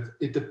perspective,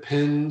 it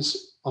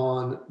depends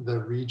on the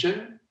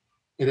region,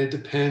 and it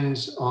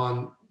depends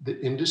on the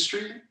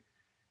industry,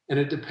 and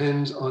it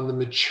depends on the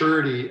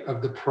maturity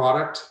of the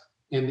product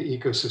and the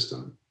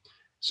ecosystem.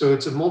 So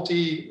it's a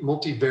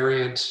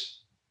multivariant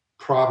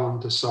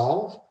problem to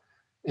solve,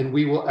 and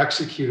we will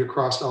execute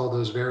across all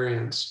those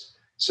variants.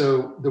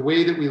 So the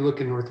way that we look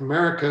in North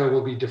America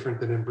will be different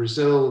than in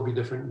Brazil, will be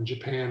different in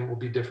Japan, will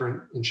be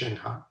different in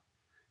Shanghai.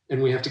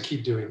 And we have to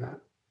keep doing that.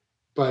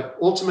 But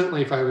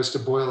ultimately, if I was to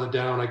boil it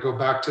down, I go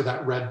back to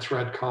that red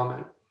thread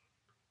comment.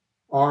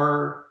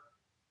 Our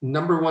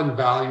number one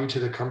value to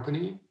the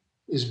company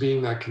is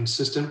being that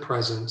consistent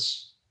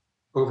presence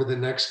over the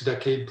next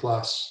decade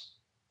plus,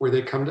 where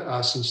they come to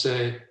us and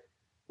say,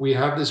 we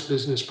have this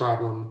business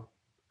problem,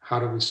 how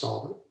do we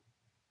solve it?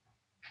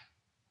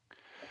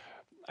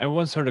 I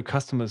once heard a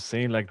customer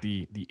say like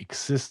the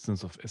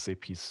existence of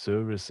SAP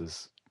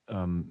services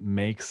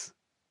makes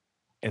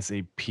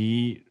SAP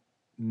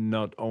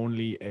not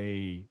only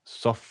a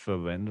software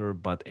vendor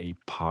but a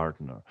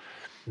partner.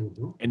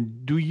 Mhm.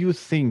 And do you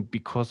think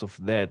because of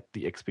that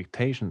the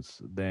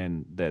expectations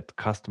then that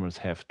customers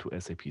have to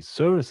SAP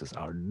services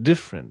are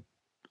different?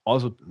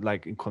 Also,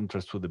 like in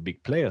contrast to the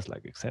big players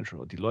like Accenture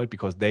or Deloitte,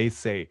 because they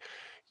say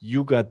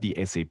you got the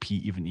SAP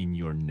even in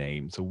your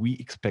name. So we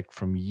expect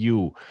from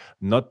you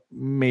not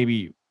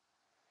maybe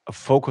a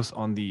focus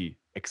on the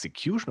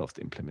execution of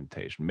the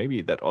implementation.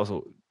 Maybe that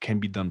also can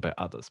be done by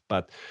others,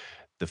 but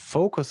the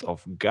focus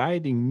of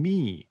guiding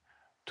me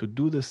to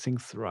do the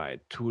things right,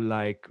 to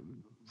like,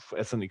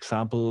 as an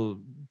example,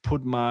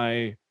 put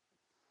my,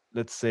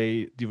 let's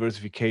say,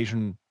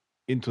 diversification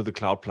into the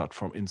cloud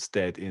platform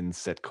instead in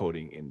set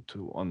coding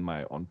into on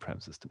my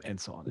on-prem system and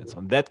so on and so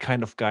on. That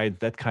kind of guide,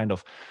 that kind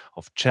of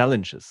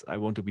challenges. I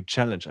want to be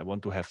challenged. I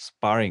want to have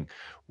sparring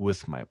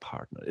with my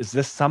partner. Is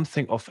this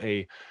something of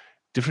a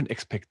different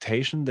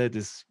expectation that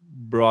is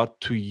brought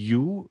to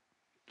you,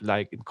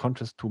 like in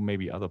contrast to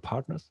maybe other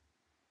partners?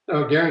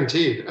 Oh,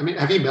 guaranteed. I mean,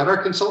 have you met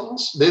our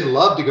consultants? They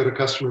love to go to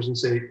customers and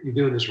say, you're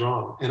doing this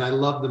wrong. And I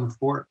love them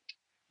for it.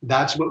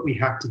 That's what we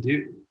have to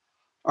do.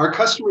 Our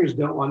customers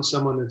don't want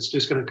someone that's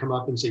just going to come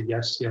up and say,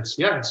 yes, yes,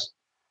 yes.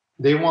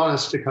 They want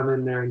us to come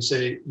in there and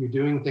say, you're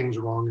doing things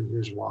wrong and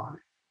here's why.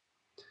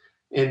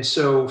 And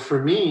so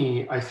for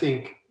me, I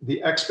think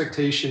the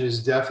expectation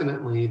is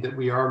definitely that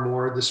we are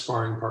more the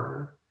sparring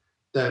partner,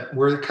 that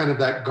we're kind of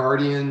that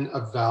guardian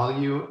of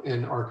value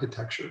in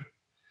architecture.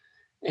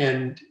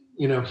 And,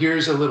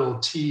 here's a little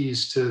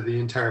tease to the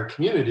entire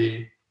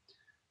community.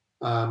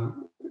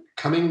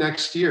 Coming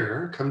next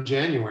year, come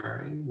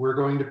January, we're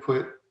going to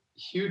put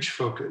huge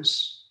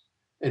focus,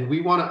 and we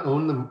want to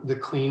own the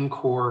clean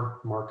core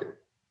market.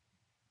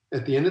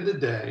 At the end of the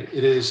day,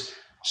 it is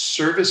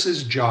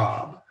services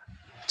job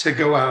to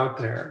go out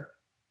there,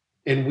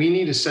 and we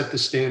need to set the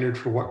standard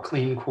for what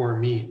clean core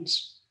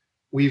means.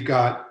 We've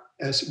got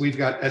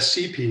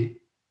SCP,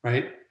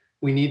 right?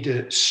 We need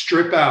to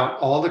strip out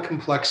all the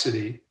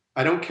complexity.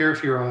 I don't care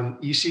if you're on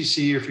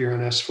ECC or if you're on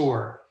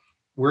S4.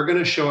 We're going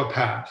to show a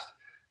path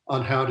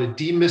on how to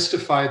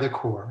demystify the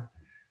core,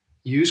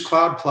 use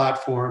cloud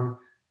platform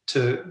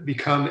to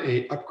become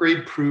a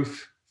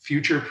upgrade-proof,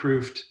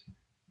 future-proofed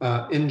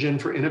engine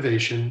for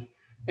innovation,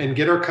 and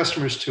get our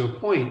customers to a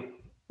point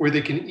where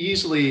they can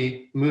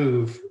easily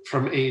move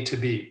from A to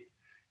B.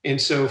 And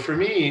so for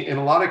me, in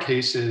a lot of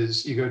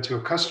cases, you go to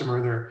a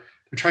customer, they're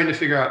trying to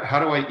figure out, how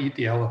do I eat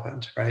the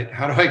elephant, right?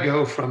 How do I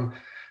go from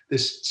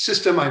this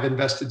system I've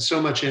invested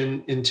so much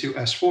into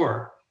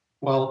S4?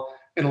 Well,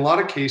 in a lot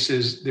of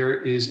cases,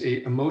 there is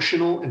a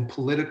emotional and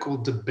political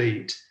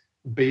debate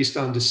based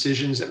on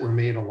decisions that were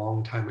made a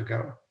long time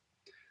ago.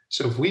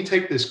 So if we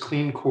take this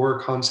clean core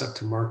concept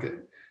to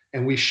market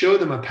and we show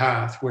them a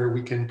path where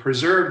we can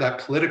preserve that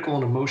political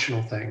and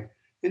emotional thing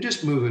and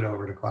just move it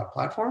over to cloud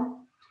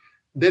platform,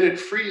 then it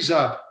frees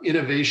up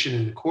innovation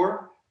in the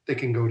core that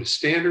can go to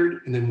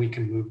standard, and then we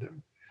can move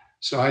them.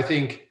 So I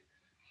think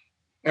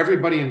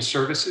everybody in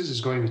services is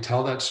going to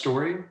tell that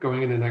story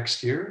going into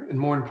next year. And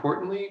more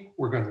importantly,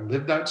 we're going to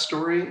live that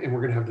story, and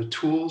we're going to have the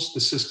tools, the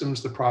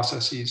systems, the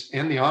processes,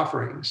 and the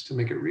offerings to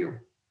make it real.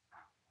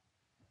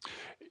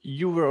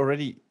 You were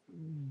already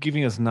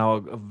giving us now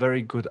a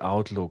very good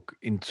outlook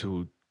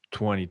into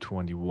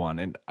 2021.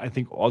 And I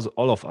think also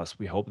all of us,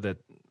 we hope that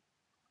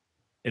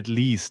at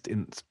least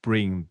in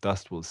spring,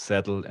 dust will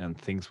settle and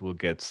things will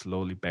get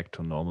slowly back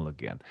to normal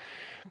again.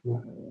 Yeah.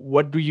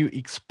 What do you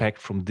expect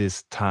from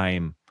this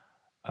time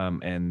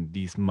and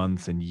these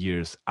months and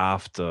years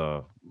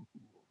after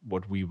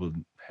what we will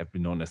have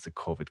been known as the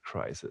COVID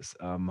crisis?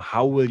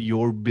 How will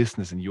your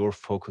business and your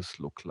focus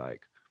look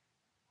like?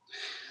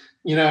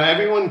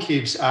 Everyone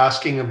keeps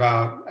asking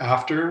about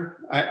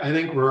after. I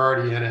think we're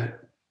already in it.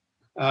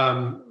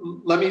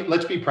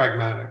 Let's be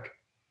pragmatic.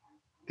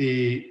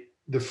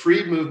 The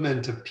free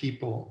movement of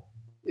people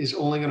is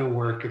only going to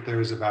work if there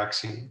is a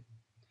vaccine.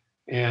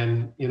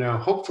 And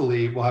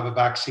hopefully we'll have a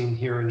vaccine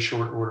here in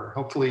short order.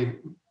 Hopefully,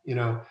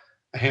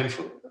 a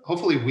handful,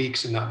 hopefully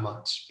weeks and not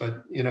months.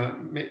 But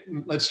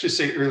let's just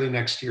say early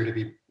next year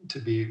to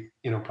be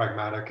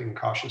pragmatic and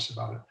cautious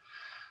about it.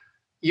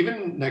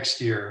 Even next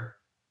year,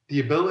 the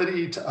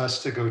ability to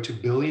us to go to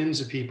billions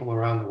of people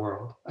around the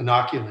world,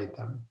 inoculate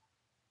them,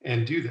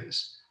 and do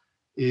this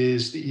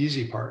is the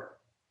easy part.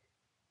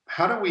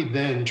 How do we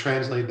then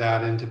translate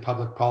that into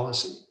public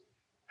policy?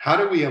 How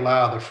do we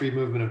allow the free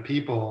movement of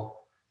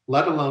people,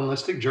 let alone,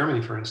 let's take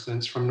Germany, for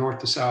instance, from north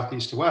to south,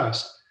 east to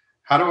west?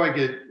 How do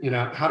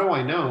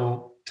I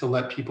know to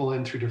let people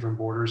in through different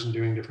borders and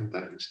doing different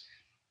things?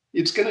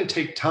 It's going to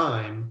take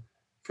time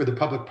for the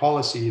public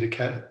policy to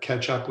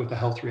catch up with the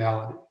health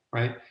reality,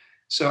 right?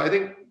 So I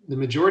think the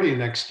majority of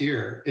next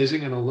year isn't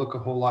going to look a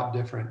whole lot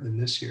different than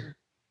this year.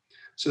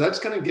 So that's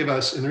going to give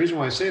us, and the reason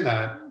why I say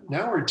that,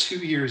 now we're 2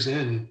 years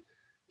in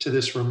to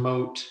this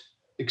remote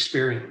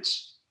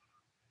experience.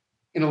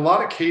 In a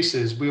lot of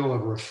cases, we will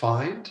have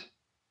refined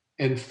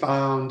and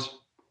found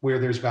where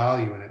there's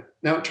value in it.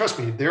 Now, trust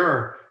me, there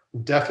are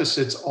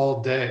deficits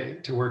all day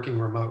to working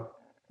remote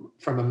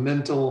from a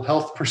mental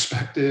health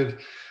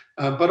perspective,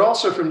 but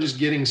also from just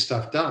getting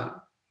stuff done.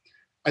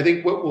 I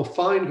think what we'll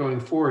find going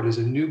forward is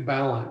a new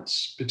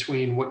balance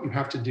between what you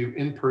have to do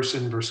in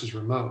person versus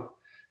remote.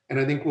 And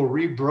I think we'll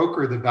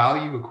rebroker the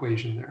value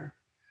equation there.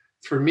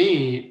 For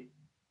me,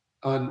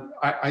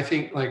 I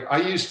think, like,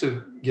 I used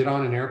to get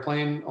on an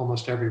airplane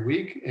almost every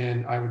week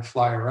and I would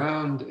fly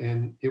around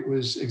and it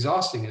was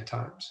exhausting at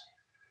times.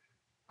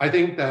 I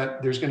think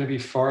that there's going to be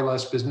far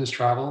less business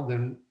travel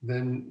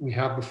than we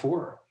have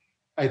before.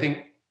 I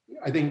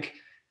think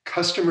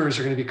customers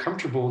are going to be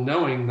comfortable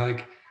knowing,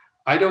 like,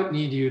 I don't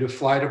need you to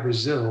fly to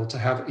Brazil to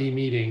have a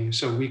meeting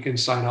so we can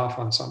sign off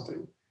on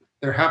something.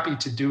 They're happy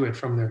to do it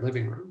from their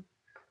living room.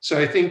 So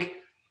I think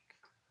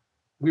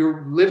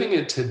we're living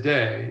it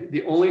today.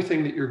 The only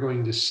thing that you're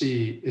going to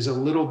see is a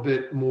little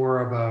bit more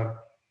of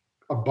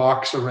a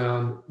box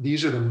around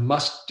these are the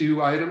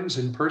must-do items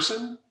in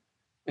person,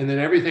 and then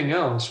everything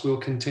else will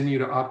continue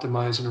to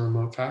optimize in a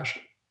remote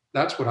fashion.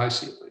 That's what I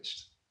see, at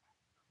least.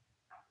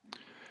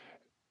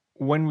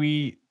 When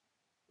we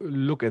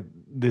look at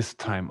this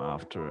time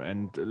after,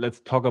 and let's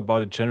talk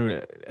about it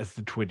generally as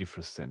the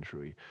 21st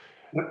century,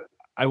 Yep.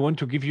 I want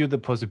to give you the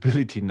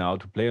possibility now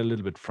to play a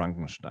little bit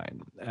Frankenstein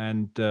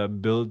and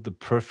build the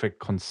perfect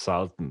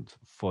consultant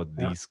for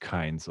Yeah. these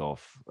kinds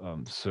of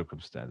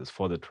circumstances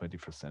for the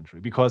 21st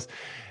century. Because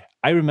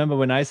I remember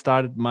when I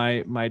started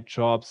my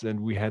jobs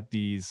and we had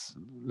these,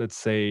 let's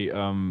say,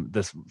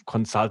 this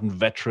consultant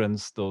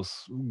veterans,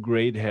 those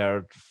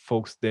gray-haired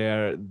folks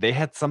there, they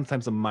had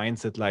sometimes a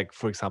mindset like,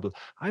 for example,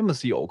 I'm a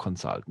CEO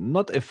consultant,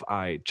 not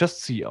FI,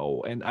 just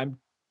CEO, and I'm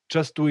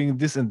just doing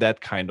this and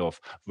that kind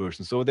of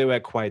version. So they were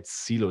quite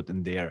siloed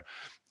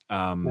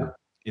Yeah.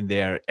 in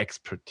their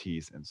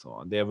expertise and so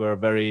on. They were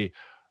very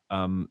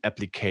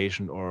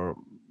application or,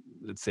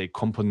 let's say,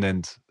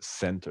 component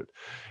centered.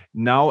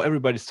 Now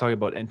everybody's talking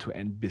about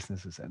end-to-end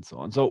businesses and so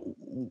on. So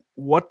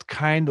what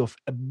kind of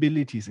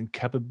abilities and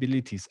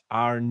capabilities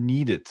are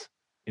needed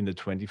in the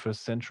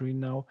 21st century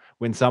now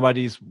when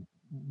somebody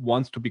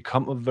wants to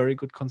become a very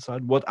good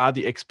consultant? What are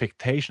the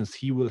expectations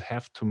he will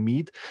have to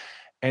meet?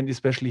 And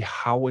especially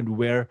how and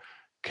where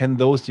can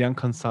those young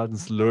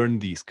consultants learn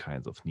these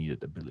kinds of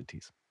needed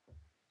abilities?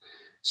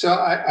 So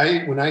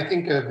when I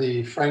think of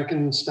the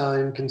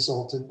Frankenstein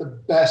consultant,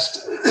 the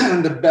best,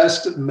 the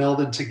best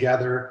melded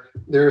together,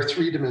 there are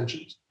 3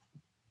 dimensions.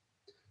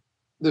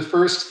 The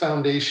first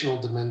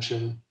foundational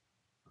dimension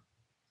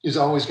is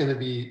always going to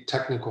be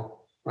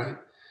technical, right?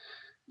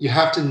 You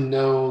have to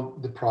know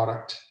the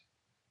product.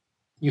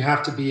 You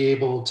have to be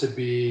able to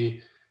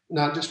be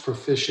not just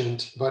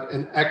proficient, but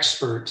an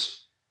expert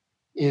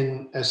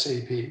in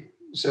SAP.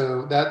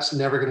 So that's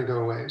never going to go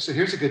away. So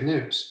here's the good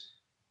news.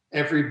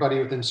 Everybody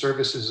within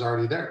services is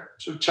already there.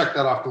 So check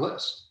that off the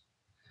list.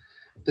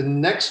 The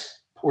next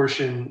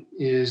portion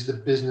is the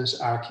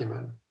business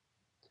acumen.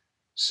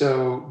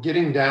 So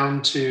getting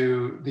down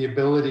to the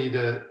ability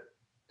to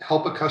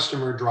help a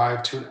customer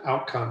drive to an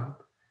outcome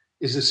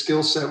is a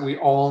skill set we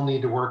all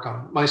need to work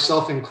on,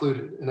 myself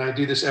included. And I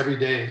do this every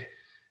day.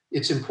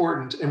 It's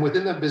important. And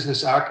within that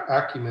business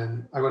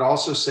acumen, I would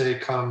also say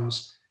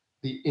comes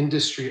the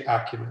industry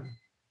acumen,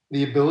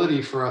 the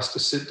ability for us to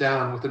sit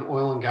down with an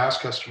oil and gas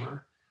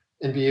customer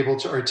and be able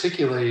to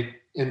articulate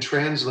and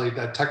translate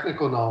that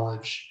technical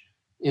knowledge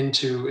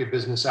into a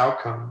business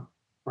outcome,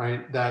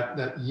 right?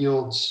 That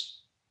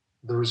yields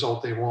the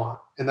result they want.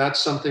 And that's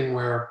something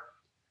where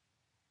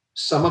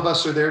some of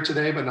us are there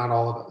today, but not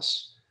all of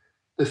us.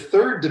 The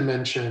third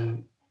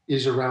dimension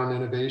is around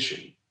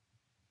innovation.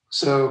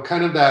 So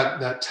kind of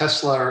that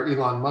Tesla or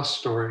Elon Musk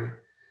story,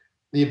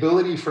 the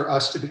ability for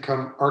us to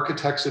become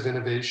architects of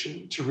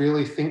innovation, to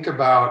really think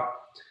about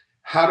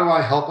how do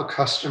I help a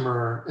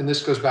customer, and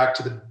this goes back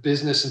to the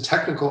business and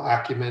technical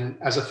acumen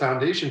as a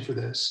foundation for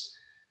this,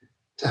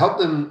 to help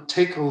them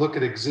take a look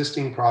at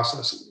existing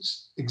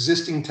processes,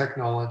 existing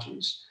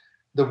technologies,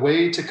 the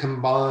way to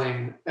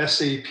combine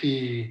SAP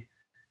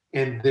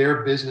and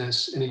their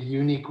business in a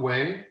unique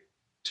way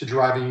to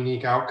drive a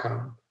unique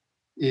outcome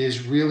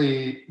is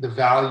really the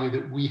value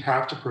that we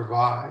have to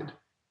provide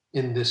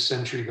in this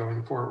century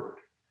going forward.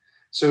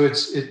 So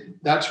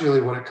that's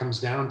really what it comes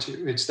down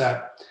to. It's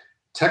that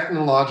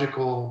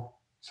technological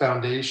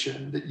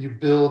foundation that you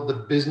build the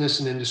business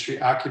and industry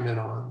acumen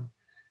on.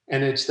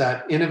 And it's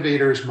that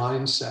innovator's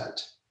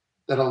mindset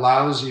that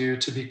allows you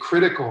to be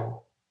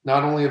critical,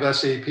 not only of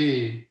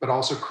SAP, but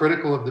also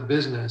critical of the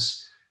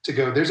business to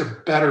go, there's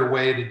a better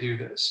way to do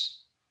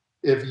this.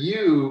 If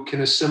you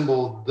can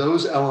assemble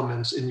those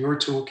elements in your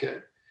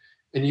toolkit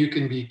and you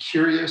can be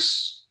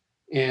curious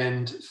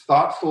and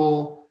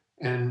thoughtful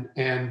and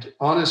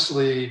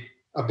honestly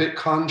a bit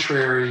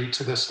contrary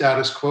to the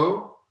status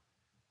quo,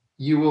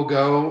 you will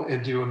go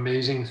and do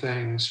amazing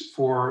things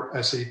for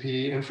SAP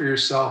and for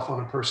yourself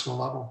on a personal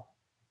level.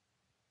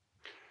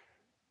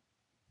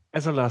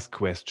 As a last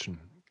question,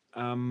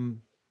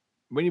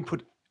 when you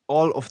put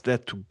all of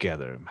that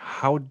together,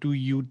 how do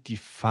you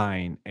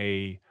define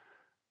a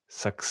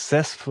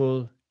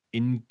successful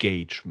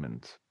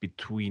engagement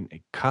between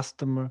a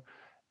customer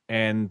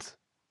and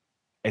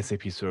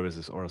SAP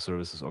services or a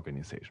services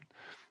organization?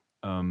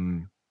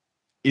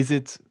 Is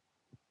it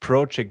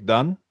project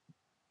done?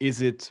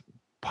 Is it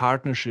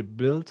partnership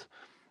built?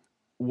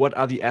 What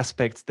are the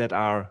aspects that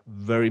are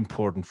very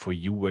important for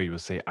you where you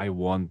say, I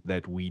want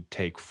that we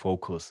take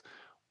focus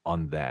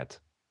on that?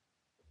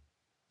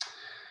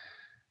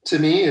 To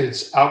me,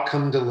 it's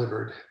outcome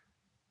delivered.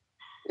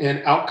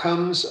 And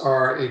outcomes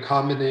are a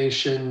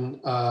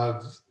combination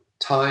of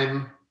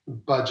time,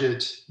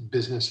 budget,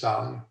 business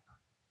value,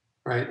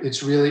 right?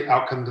 It's really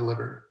outcome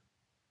delivered.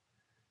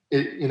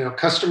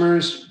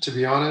 Customers, to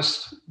be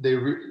honest,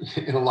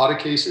 in a lot of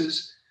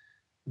cases,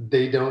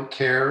 they don't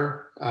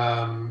care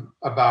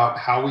about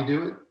how we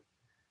do it.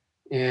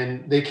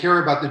 And they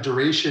care about the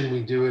duration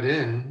we do it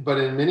in. But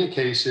in many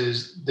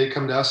cases, they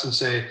come to us and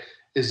say,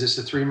 is this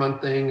a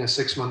 3-month thing, a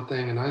 6-month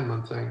thing, a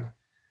 9-month thing?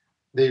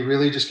 They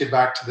really just get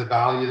back to the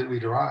value that we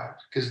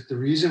derived. Because the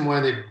reason why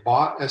they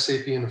bought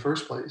SAP in the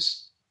first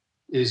place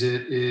is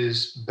it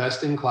is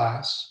best in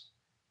class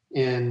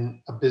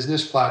in a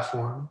business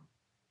platform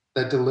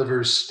that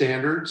delivers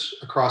standards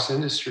across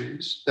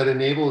industries that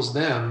enables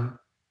them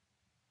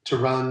to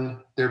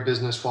run their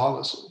business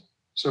flawlessly.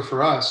 So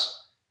for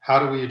us, how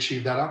do we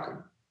achieve that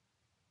outcome?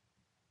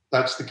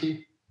 That's the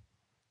key.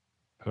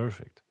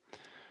 Perfect.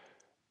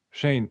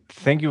 Shane,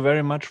 thank you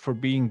very much for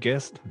being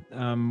guest.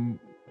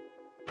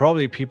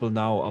 Probably people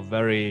now are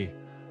very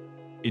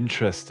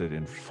interested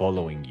in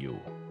following you.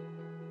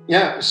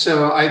 Yeah,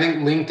 so I think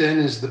LinkedIn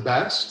is the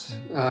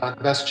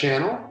best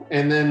channel.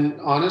 And then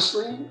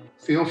honestly,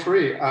 feel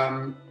free.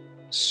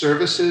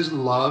 Services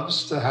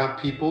loves to have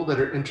people that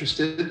are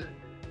interested.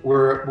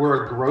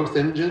 We're a growth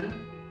engine.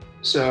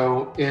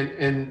 So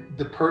and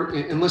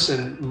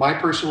listen, my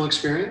personal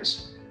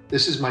experience,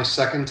 this is my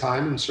second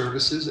time in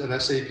services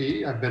at SAP.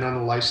 I've been on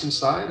the license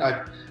side.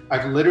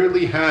 I've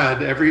literally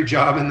had every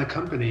job in the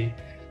company.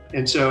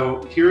 And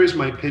so here is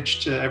my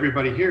pitch to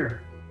everybody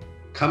here.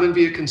 Come and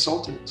be a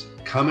consultant.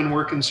 Come and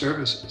work in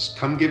services.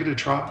 Come give it a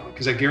try.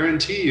 Because I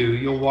guarantee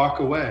you'll walk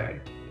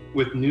away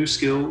with new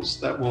skills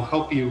that will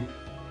help you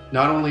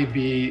not only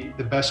be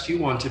the best you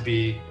want to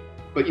be,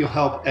 but you'll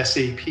help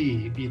SAP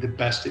be the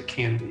best it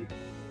can be.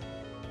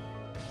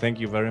 Thank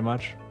you very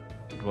much.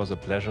 It was a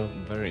pleasure,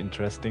 very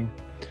interesting.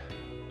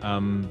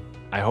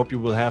 I hope you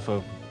will have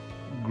a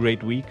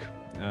great week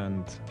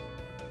and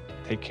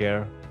take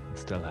care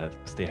and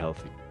stay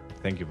healthy.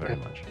 Thank you very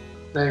much.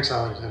 Thanks,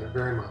 Alexander,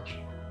 very much.